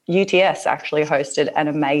UTS actually hosted an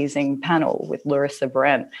amazing panel with Larissa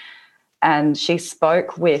Brent, and she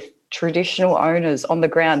spoke with traditional owners on the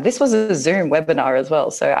ground. This was a Zoom webinar as well.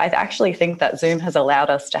 So I actually think that Zoom has allowed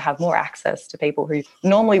us to have more access to people who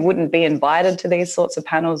normally wouldn't be invited to these sorts of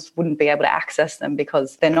panels, wouldn't be able to access them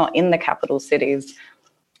because they're not in the capital cities.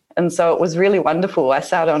 And so it was really wonderful. I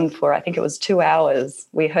sat on for, I think it was 2 hours.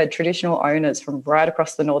 We heard traditional owners from right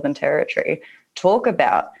across the Northern Territory talk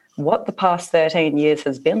about what the past 13 years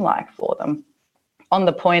has been like for them. On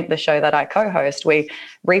The Point, the show that I co-host, we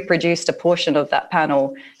reproduced a portion of that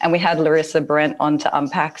panel, and we had Larissa Brent on to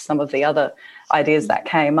unpack some of the other ideas that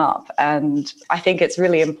came up. And I think it's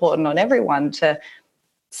really important on everyone to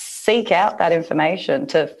seek out that information,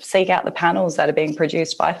 to seek out the panels that are being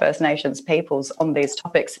produced by First Nations peoples on these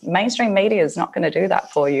topics. Mainstream media is not going to do that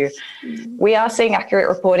for you. We are seeing accurate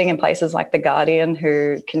reporting in places like The Guardian,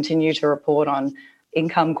 who continue to report on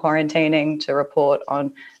income quarantining, to report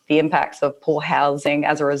on the impacts of poor housing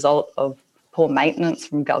as a result of poor maintenance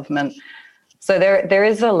from government. So there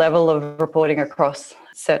is a level of reporting across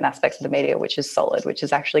certain aspects of the media which is solid, which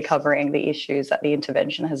is actually covering the issues that the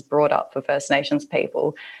intervention has brought up for First Nations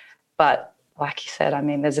people. But like you said, I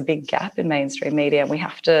mean, there's a big gap in mainstream media, and we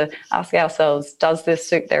have to ask ourselves, does this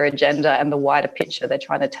suit their agenda and the wider picture they're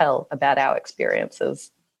trying to tell about our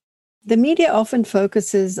experiences? The media often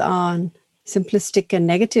focuses on simplistic and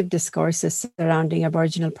negative discourses surrounding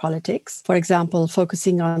Aboriginal politics. For example,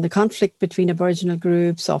 focusing on the conflict between Aboriginal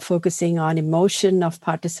groups or focusing on emotion of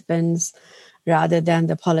participants rather than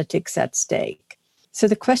the politics at stake. So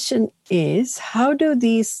the question is, how do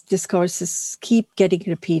these discourses keep getting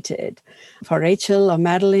repeated? For Rachel or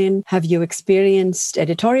Madeline, have you experienced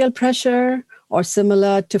editorial pressure or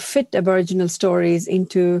similar to fit Aboriginal stories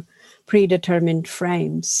into predetermined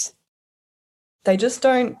frames? They just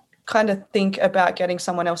don't kind of think about getting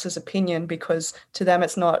someone else's opinion, because to them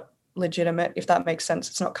it's not legitimate, if that makes sense.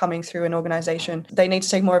 It's not coming through an organisation. They need to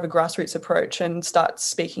take more of a grassroots approach and start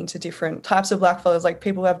speaking to different types of blackfellas. Like,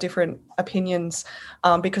 people have different opinions,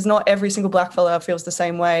 because not every single blackfella feels the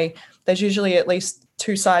same way. There's usually at least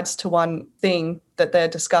two sides to one thing that they're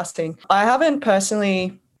discussing. I haven't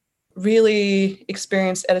personally really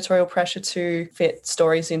experienced editorial pressure to fit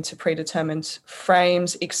stories into predetermined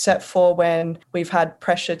frames, except for when we've had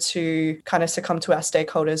pressure to kind of succumb to our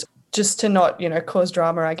stakeholders, just to not, cause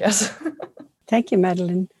drama, I guess. Thank you,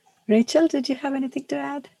 Madeline. Rachel, did you have anything to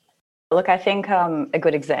add? Look, I think a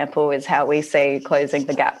good example is how we see Closing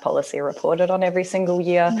the Gap policy reported on every single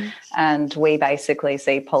year. And we basically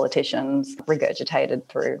see politicians regurgitated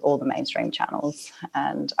through all the mainstream channels.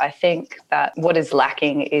 And I think that what is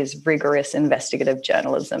lacking is rigorous investigative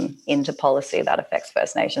journalism into policy that affects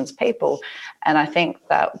First Nations people. And I think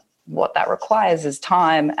that what that requires is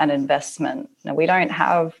time and investment. Now, we don't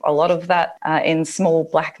have a lot of that in small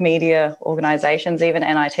black media organisations. Even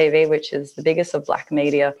NITV, which is the biggest of black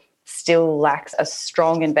media, still lacks a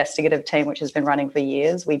strong investigative team, which has been running for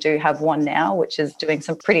years. We do have one now, which is doing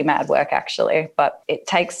some pretty mad work, actually. But it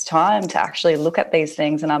takes time to actually look at these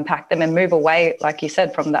things and unpack them and move away, like you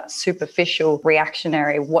said, from that superficial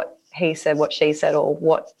reactionary, what he said, what she said, or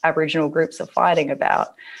what Aboriginal groups are fighting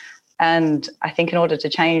about. And I think in order to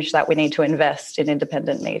change that, we need to invest in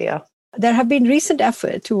independent media. There have been recent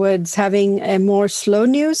efforts towards having a more slow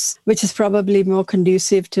news, which is probably more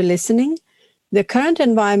conducive to listening. The current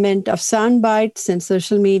environment of sound bites and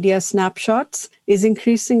social media snapshots is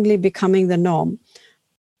increasingly becoming the norm.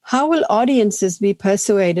 How will audiences be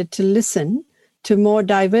persuaded to listen to more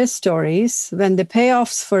diverse stories when the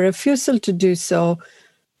payoffs for refusal to do so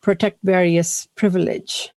protect various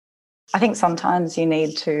privilege? I think sometimes you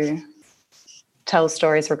need to tell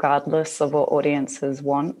stories regardless of what audiences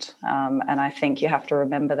want. And I think you have to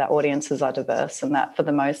remember that audiences are diverse, and that for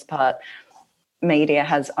the most part, media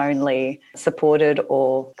has only supported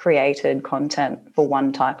or created content for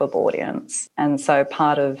one type of audience. And so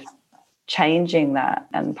part of changing that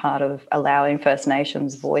and part of allowing First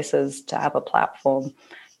Nations voices to have a platform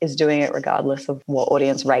is doing it regardless of what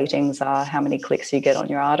audience ratings are, how many clicks you get on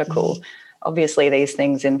your article. Obviously, these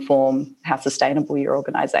things inform how sustainable your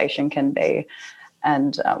organisation can be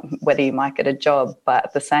and whether you might get a job. But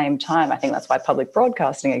at the same time, I think that's why public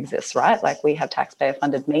broadcasting exists, right? Like, we have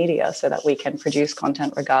taxpayer-funded media so that we can produce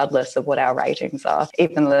content regardless of what our ratings are,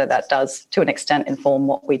 even though that does, to an extent, inform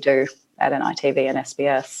what we do at NITV and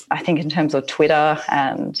SBS. I think in terms of Twitter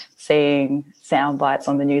and seeing sound bites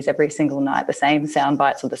on the news every single night, the same sound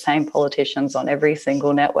bites of the same politicians on every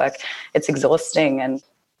single network, it's exhausting, and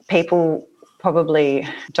people probably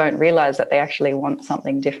don't realise that they actually want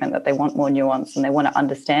something different, that they want more nuance and they want to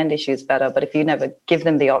understand issues better. But if you never give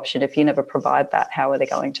them the option, if you never provide that, how are they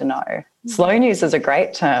going to know? Slow news is a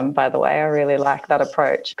great term, by the way. I really like that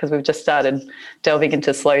approach, because we've just started delving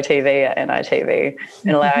into slow TV at NITV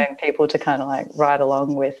and allowing people to kind of like ride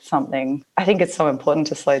along with something. I think it's so important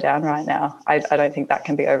to slow down right now. I don't think that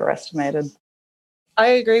can be overestimated. I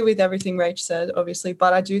agree with everything Rach said, obviously,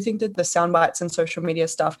 but I do think that the sound bites and social media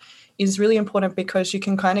stuff is really important, because you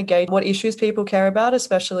can kind of gauge what issues people care about,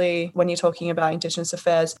 especially when you're talking about Indigenous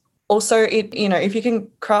affairs. Also, if you can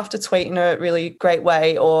craft a tweet in a really great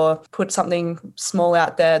way or put something small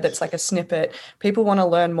out there that's like a snippet, people want to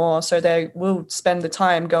learn more, so they will spend the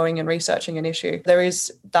time going and researching an issue. There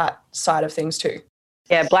is that side of things too.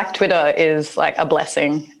 Yeah, Black Twitter is like a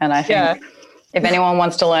blessing. And I think if anyone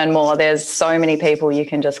wants to learn more, there's so many people you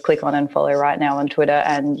can just click on and follow right now on Twitter,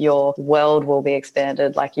 and your world will be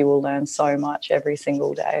expanded. Like, you will learn so much every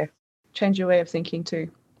single day. Change your way of thinking too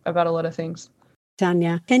about a lot of things.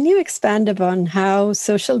 Tanya, can you expand upon how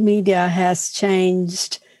social media has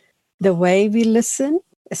changed the way we listen,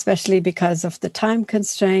 especially because of the time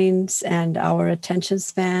constraints and our attention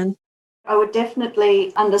span? I would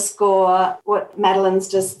definitely underscore what Madeline's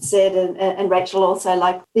just said, and Rachel also,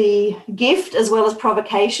 like the gift as well as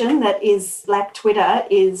provocation that is Black Twitter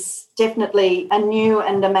is definitely a new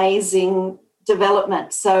and amazing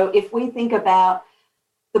development. So if we think about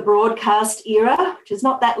the broadcast era, which is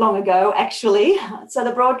not that long ago, actually. So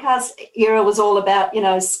the broadcast era was all about,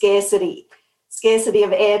 scarcity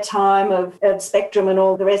of airtime, of spectrum and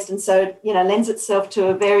all the rest. And so, lends itself to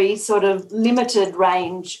a very sort of limited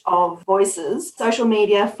range of voices. Social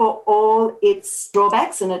media, for all its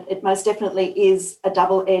drawbacks, and it most definitely is a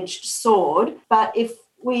double-edged sword, but if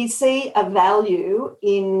we see a value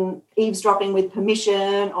in eavesdropping with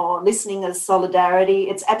permission or listening as solidarity,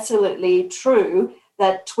 it's absolutely true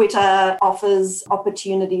that Twitter offers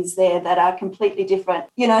opportunities there that are completely different.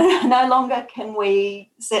 No longer can we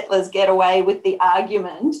settlers get away with the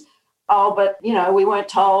argument, oh, but, we weren't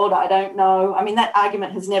told, I don't know. I mean, that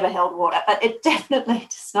argument has never held water, but it definitely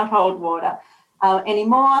does not hold water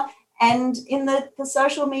anymore. And in the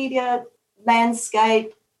social media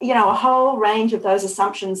landscape, a whole range of those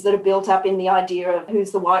assumptions that are built up in the idea of who's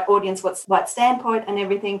the white audience, what's white standpoint and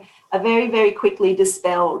everything are very, very quickly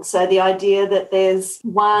dispelled. So the idea that there's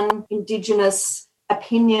one Indigenous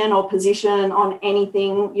opinion or position on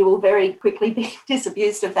anything, you will very quickly be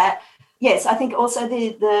disabused of that. Yes, I think also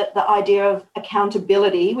the idea of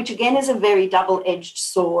accountability, which again is a very double-edged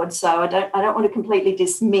sword. So I don't want to completely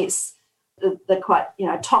dismiss the quite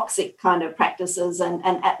toxic kind of practices and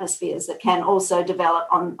atmospheres that can also develop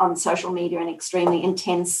on social media in extremely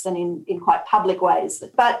intense and in quite public ways.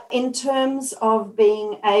 But in terms of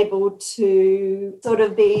being able to sort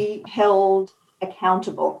of be held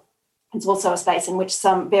accountable, it's also a space in which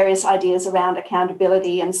some various ideas around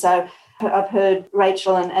accountability. And so I've heard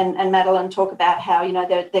Rachel and Madeline talk about how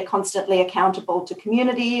they're constantly accountable to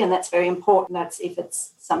community, and that's very important. That's if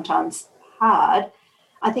it's sometimes hard.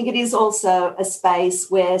 I think it is also a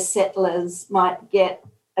space where settlers might get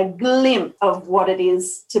a glimpse of what it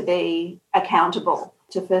is to be accountable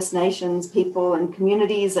to First Nations people and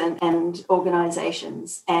communities and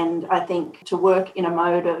organisations. And I think to work in a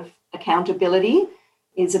mode of accountability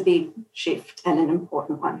is a big shift and an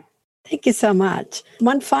important one. Thank you so much.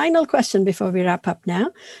 One final question before we wrap up now.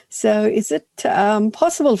 So is it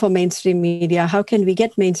possible for mainstream media? How can we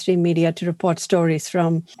get mainstream media to report stories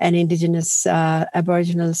from an Indigenous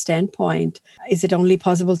Aboriginal standpoint? Is it only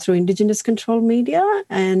possible through Indigenous controlled media?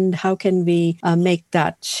 And how can we make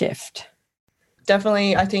that shift?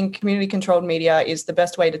 Definitely, I think community-controlled media is the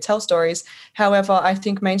best way to tell stories. However, I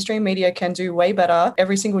think mainstream media can do way better.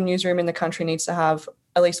 Every single newsroom in the country needs to have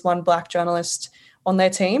at least one Black journalist on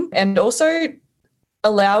their team, and also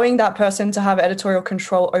allowing that person to have editorial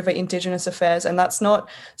control over Indigenous affairs. And that's not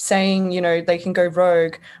saying, they can go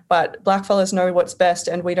rogue, but Blackfellas know what's best,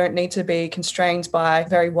 and we don't need to be constrained by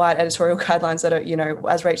very white editorial guidelines that are,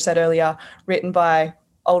 as Rach said earlier, written by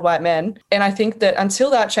old white men. And I think that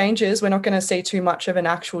until that changes, we're not going to see too much of an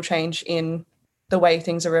actual change in the way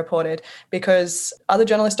things are reported, because other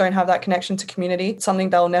journalists don't have that connection to community,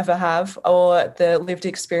 something they'll never have, or the lived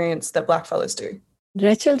experience that Blackfellas do.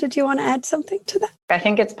 Rachel, did you want to add something to that? I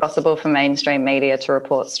think it's possible for mainstream media to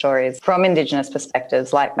report stories from Indigenous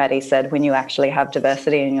perspectives, like Maddie said, when you actually have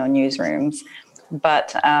diversity in your newsrooms. But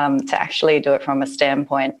to actually do it from a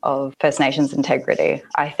standpoint of First Nations integrity,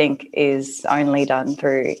 I think is only done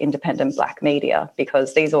through independent Black media,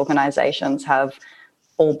 because these organisations have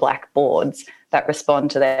all Black boards that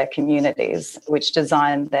respond to their communities, which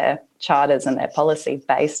design their charters and their policy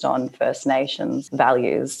based on First Nations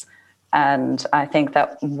values. And I think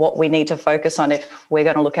that what we need to focus on if we're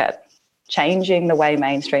going to look at changing the way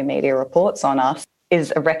mainstream media reports on us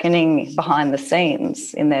is a reckoning behind the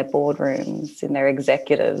scenes in their boardrooms, in their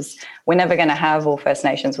executives. We're never going to have all First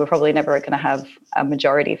Nations. We're probably never going to have a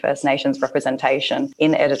majority First Nations representation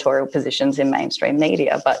in editorial positions in mainstream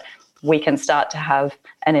media, but we can start to have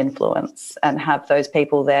an influence and have those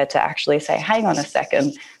people there to actually say, hang on a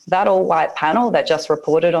second, that all-white panel that just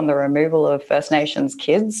reported on the removal of First Nations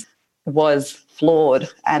kids, was flawed.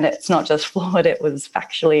 And it's not just flawed, it was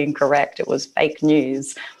factually incorrect. It was fake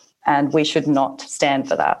news. And we should not stand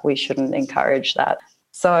for that. We shouldn't encourage that.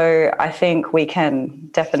 So I think we can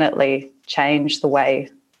definitely change the way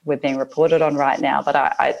we're being reported on right now. But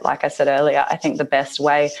I like I said earlier, I think the best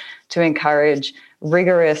way to encourage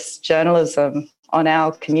rigorous journalism on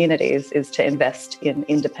our communities is to invest in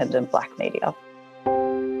independent Black media.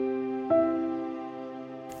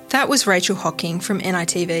 That was Rachel Hocking from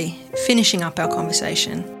NITV, finishing up our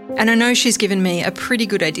conversation. And I know she's given me a pretty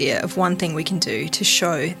good idea of one thing we can do to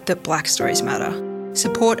show that Black stories matter.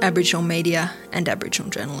 Support Aboriginal media and Aboriginal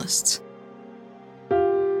journalists.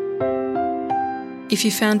 If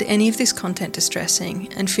you found any of this content distressing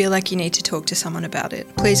and feel like you need to talk to someone about it,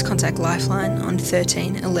 please contact Lifeline on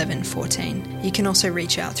 13 11 14. You can also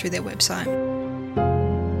reach out through their website.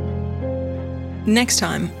 Next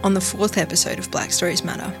time, on the 4th episode of Black Stories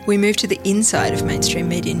Matter, we move to the inside of mainstream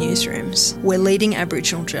media newsrooms, where leading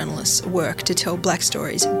Aboriginal journalists work to tell Black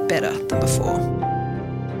stories better than before.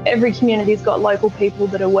 Every community's got local people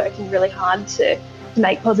that are working really hard to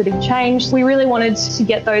make positive change. We really wanted to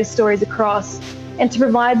get those stories across and to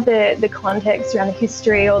provide the context around the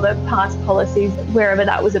history or the past policies, wherever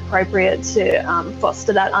that was appropriate, to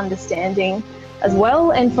foster that understanding as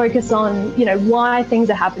well, and focus on, why things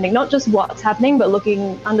are happening, not just what's happening, but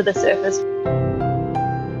looking under the surface.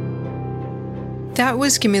 That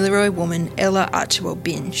was Gamilaroi woman Ella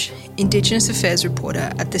Archibald-Binge, Indigenous Affairs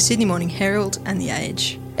reporter at the Sydney Morning Herald and The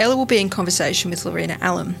Age. Ella will be in conversation with Lorena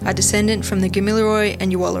Allam, a descendant from the Gamilaroi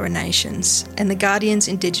and Yuwallara Nations, and The Guardian's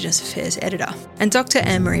Indigenous Affairs editor, and Dr.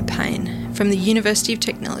 Anne-Marie Payne from the University of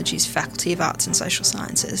Technology's Faculty of Arts and Social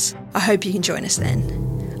Sciences. I hope you can join us then.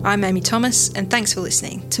 I'm Amy Thomas, and thanks for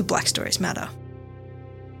listening to Black Stories Matter.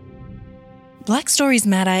 Black Stories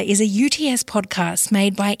Matter is a UTS podcast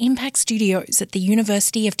made by Impact Studios at the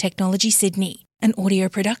University of Technology, Sydney, an audio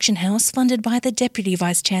production house funded by the Deputy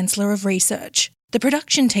Vice-Chancellor of Research. The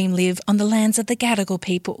production team live on the lands of the Gadigal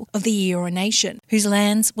people of the Eora Nation, whose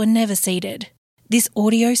lands were never ceded. This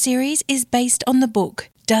audio series is based on the book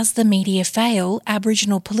Does the Media Fail?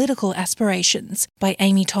 Aboriginal Political Aspirations by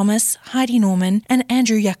Amy Thomas, Heidi Norman and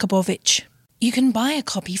Andrew Jakubowicz. You can buy a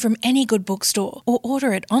copy from any good bookstore or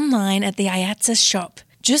order it online at the IATSIS shop.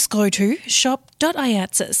 Just go to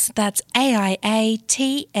shop.iatsis, that's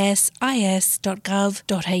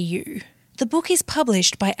aiatsis.gov.au. The book is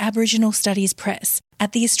published by Aboriginal Studies Press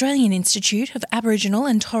at the Australian Institute of Aboriginal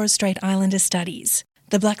and Torres Strait Islander Studies.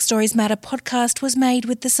 The Black Stories Matter podcast was made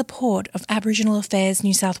with the support of Aboriginal Affairs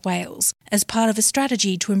New South Wales as part of a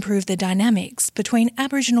strategy to improve the dynamics between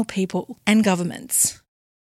Aboriginal people and governments.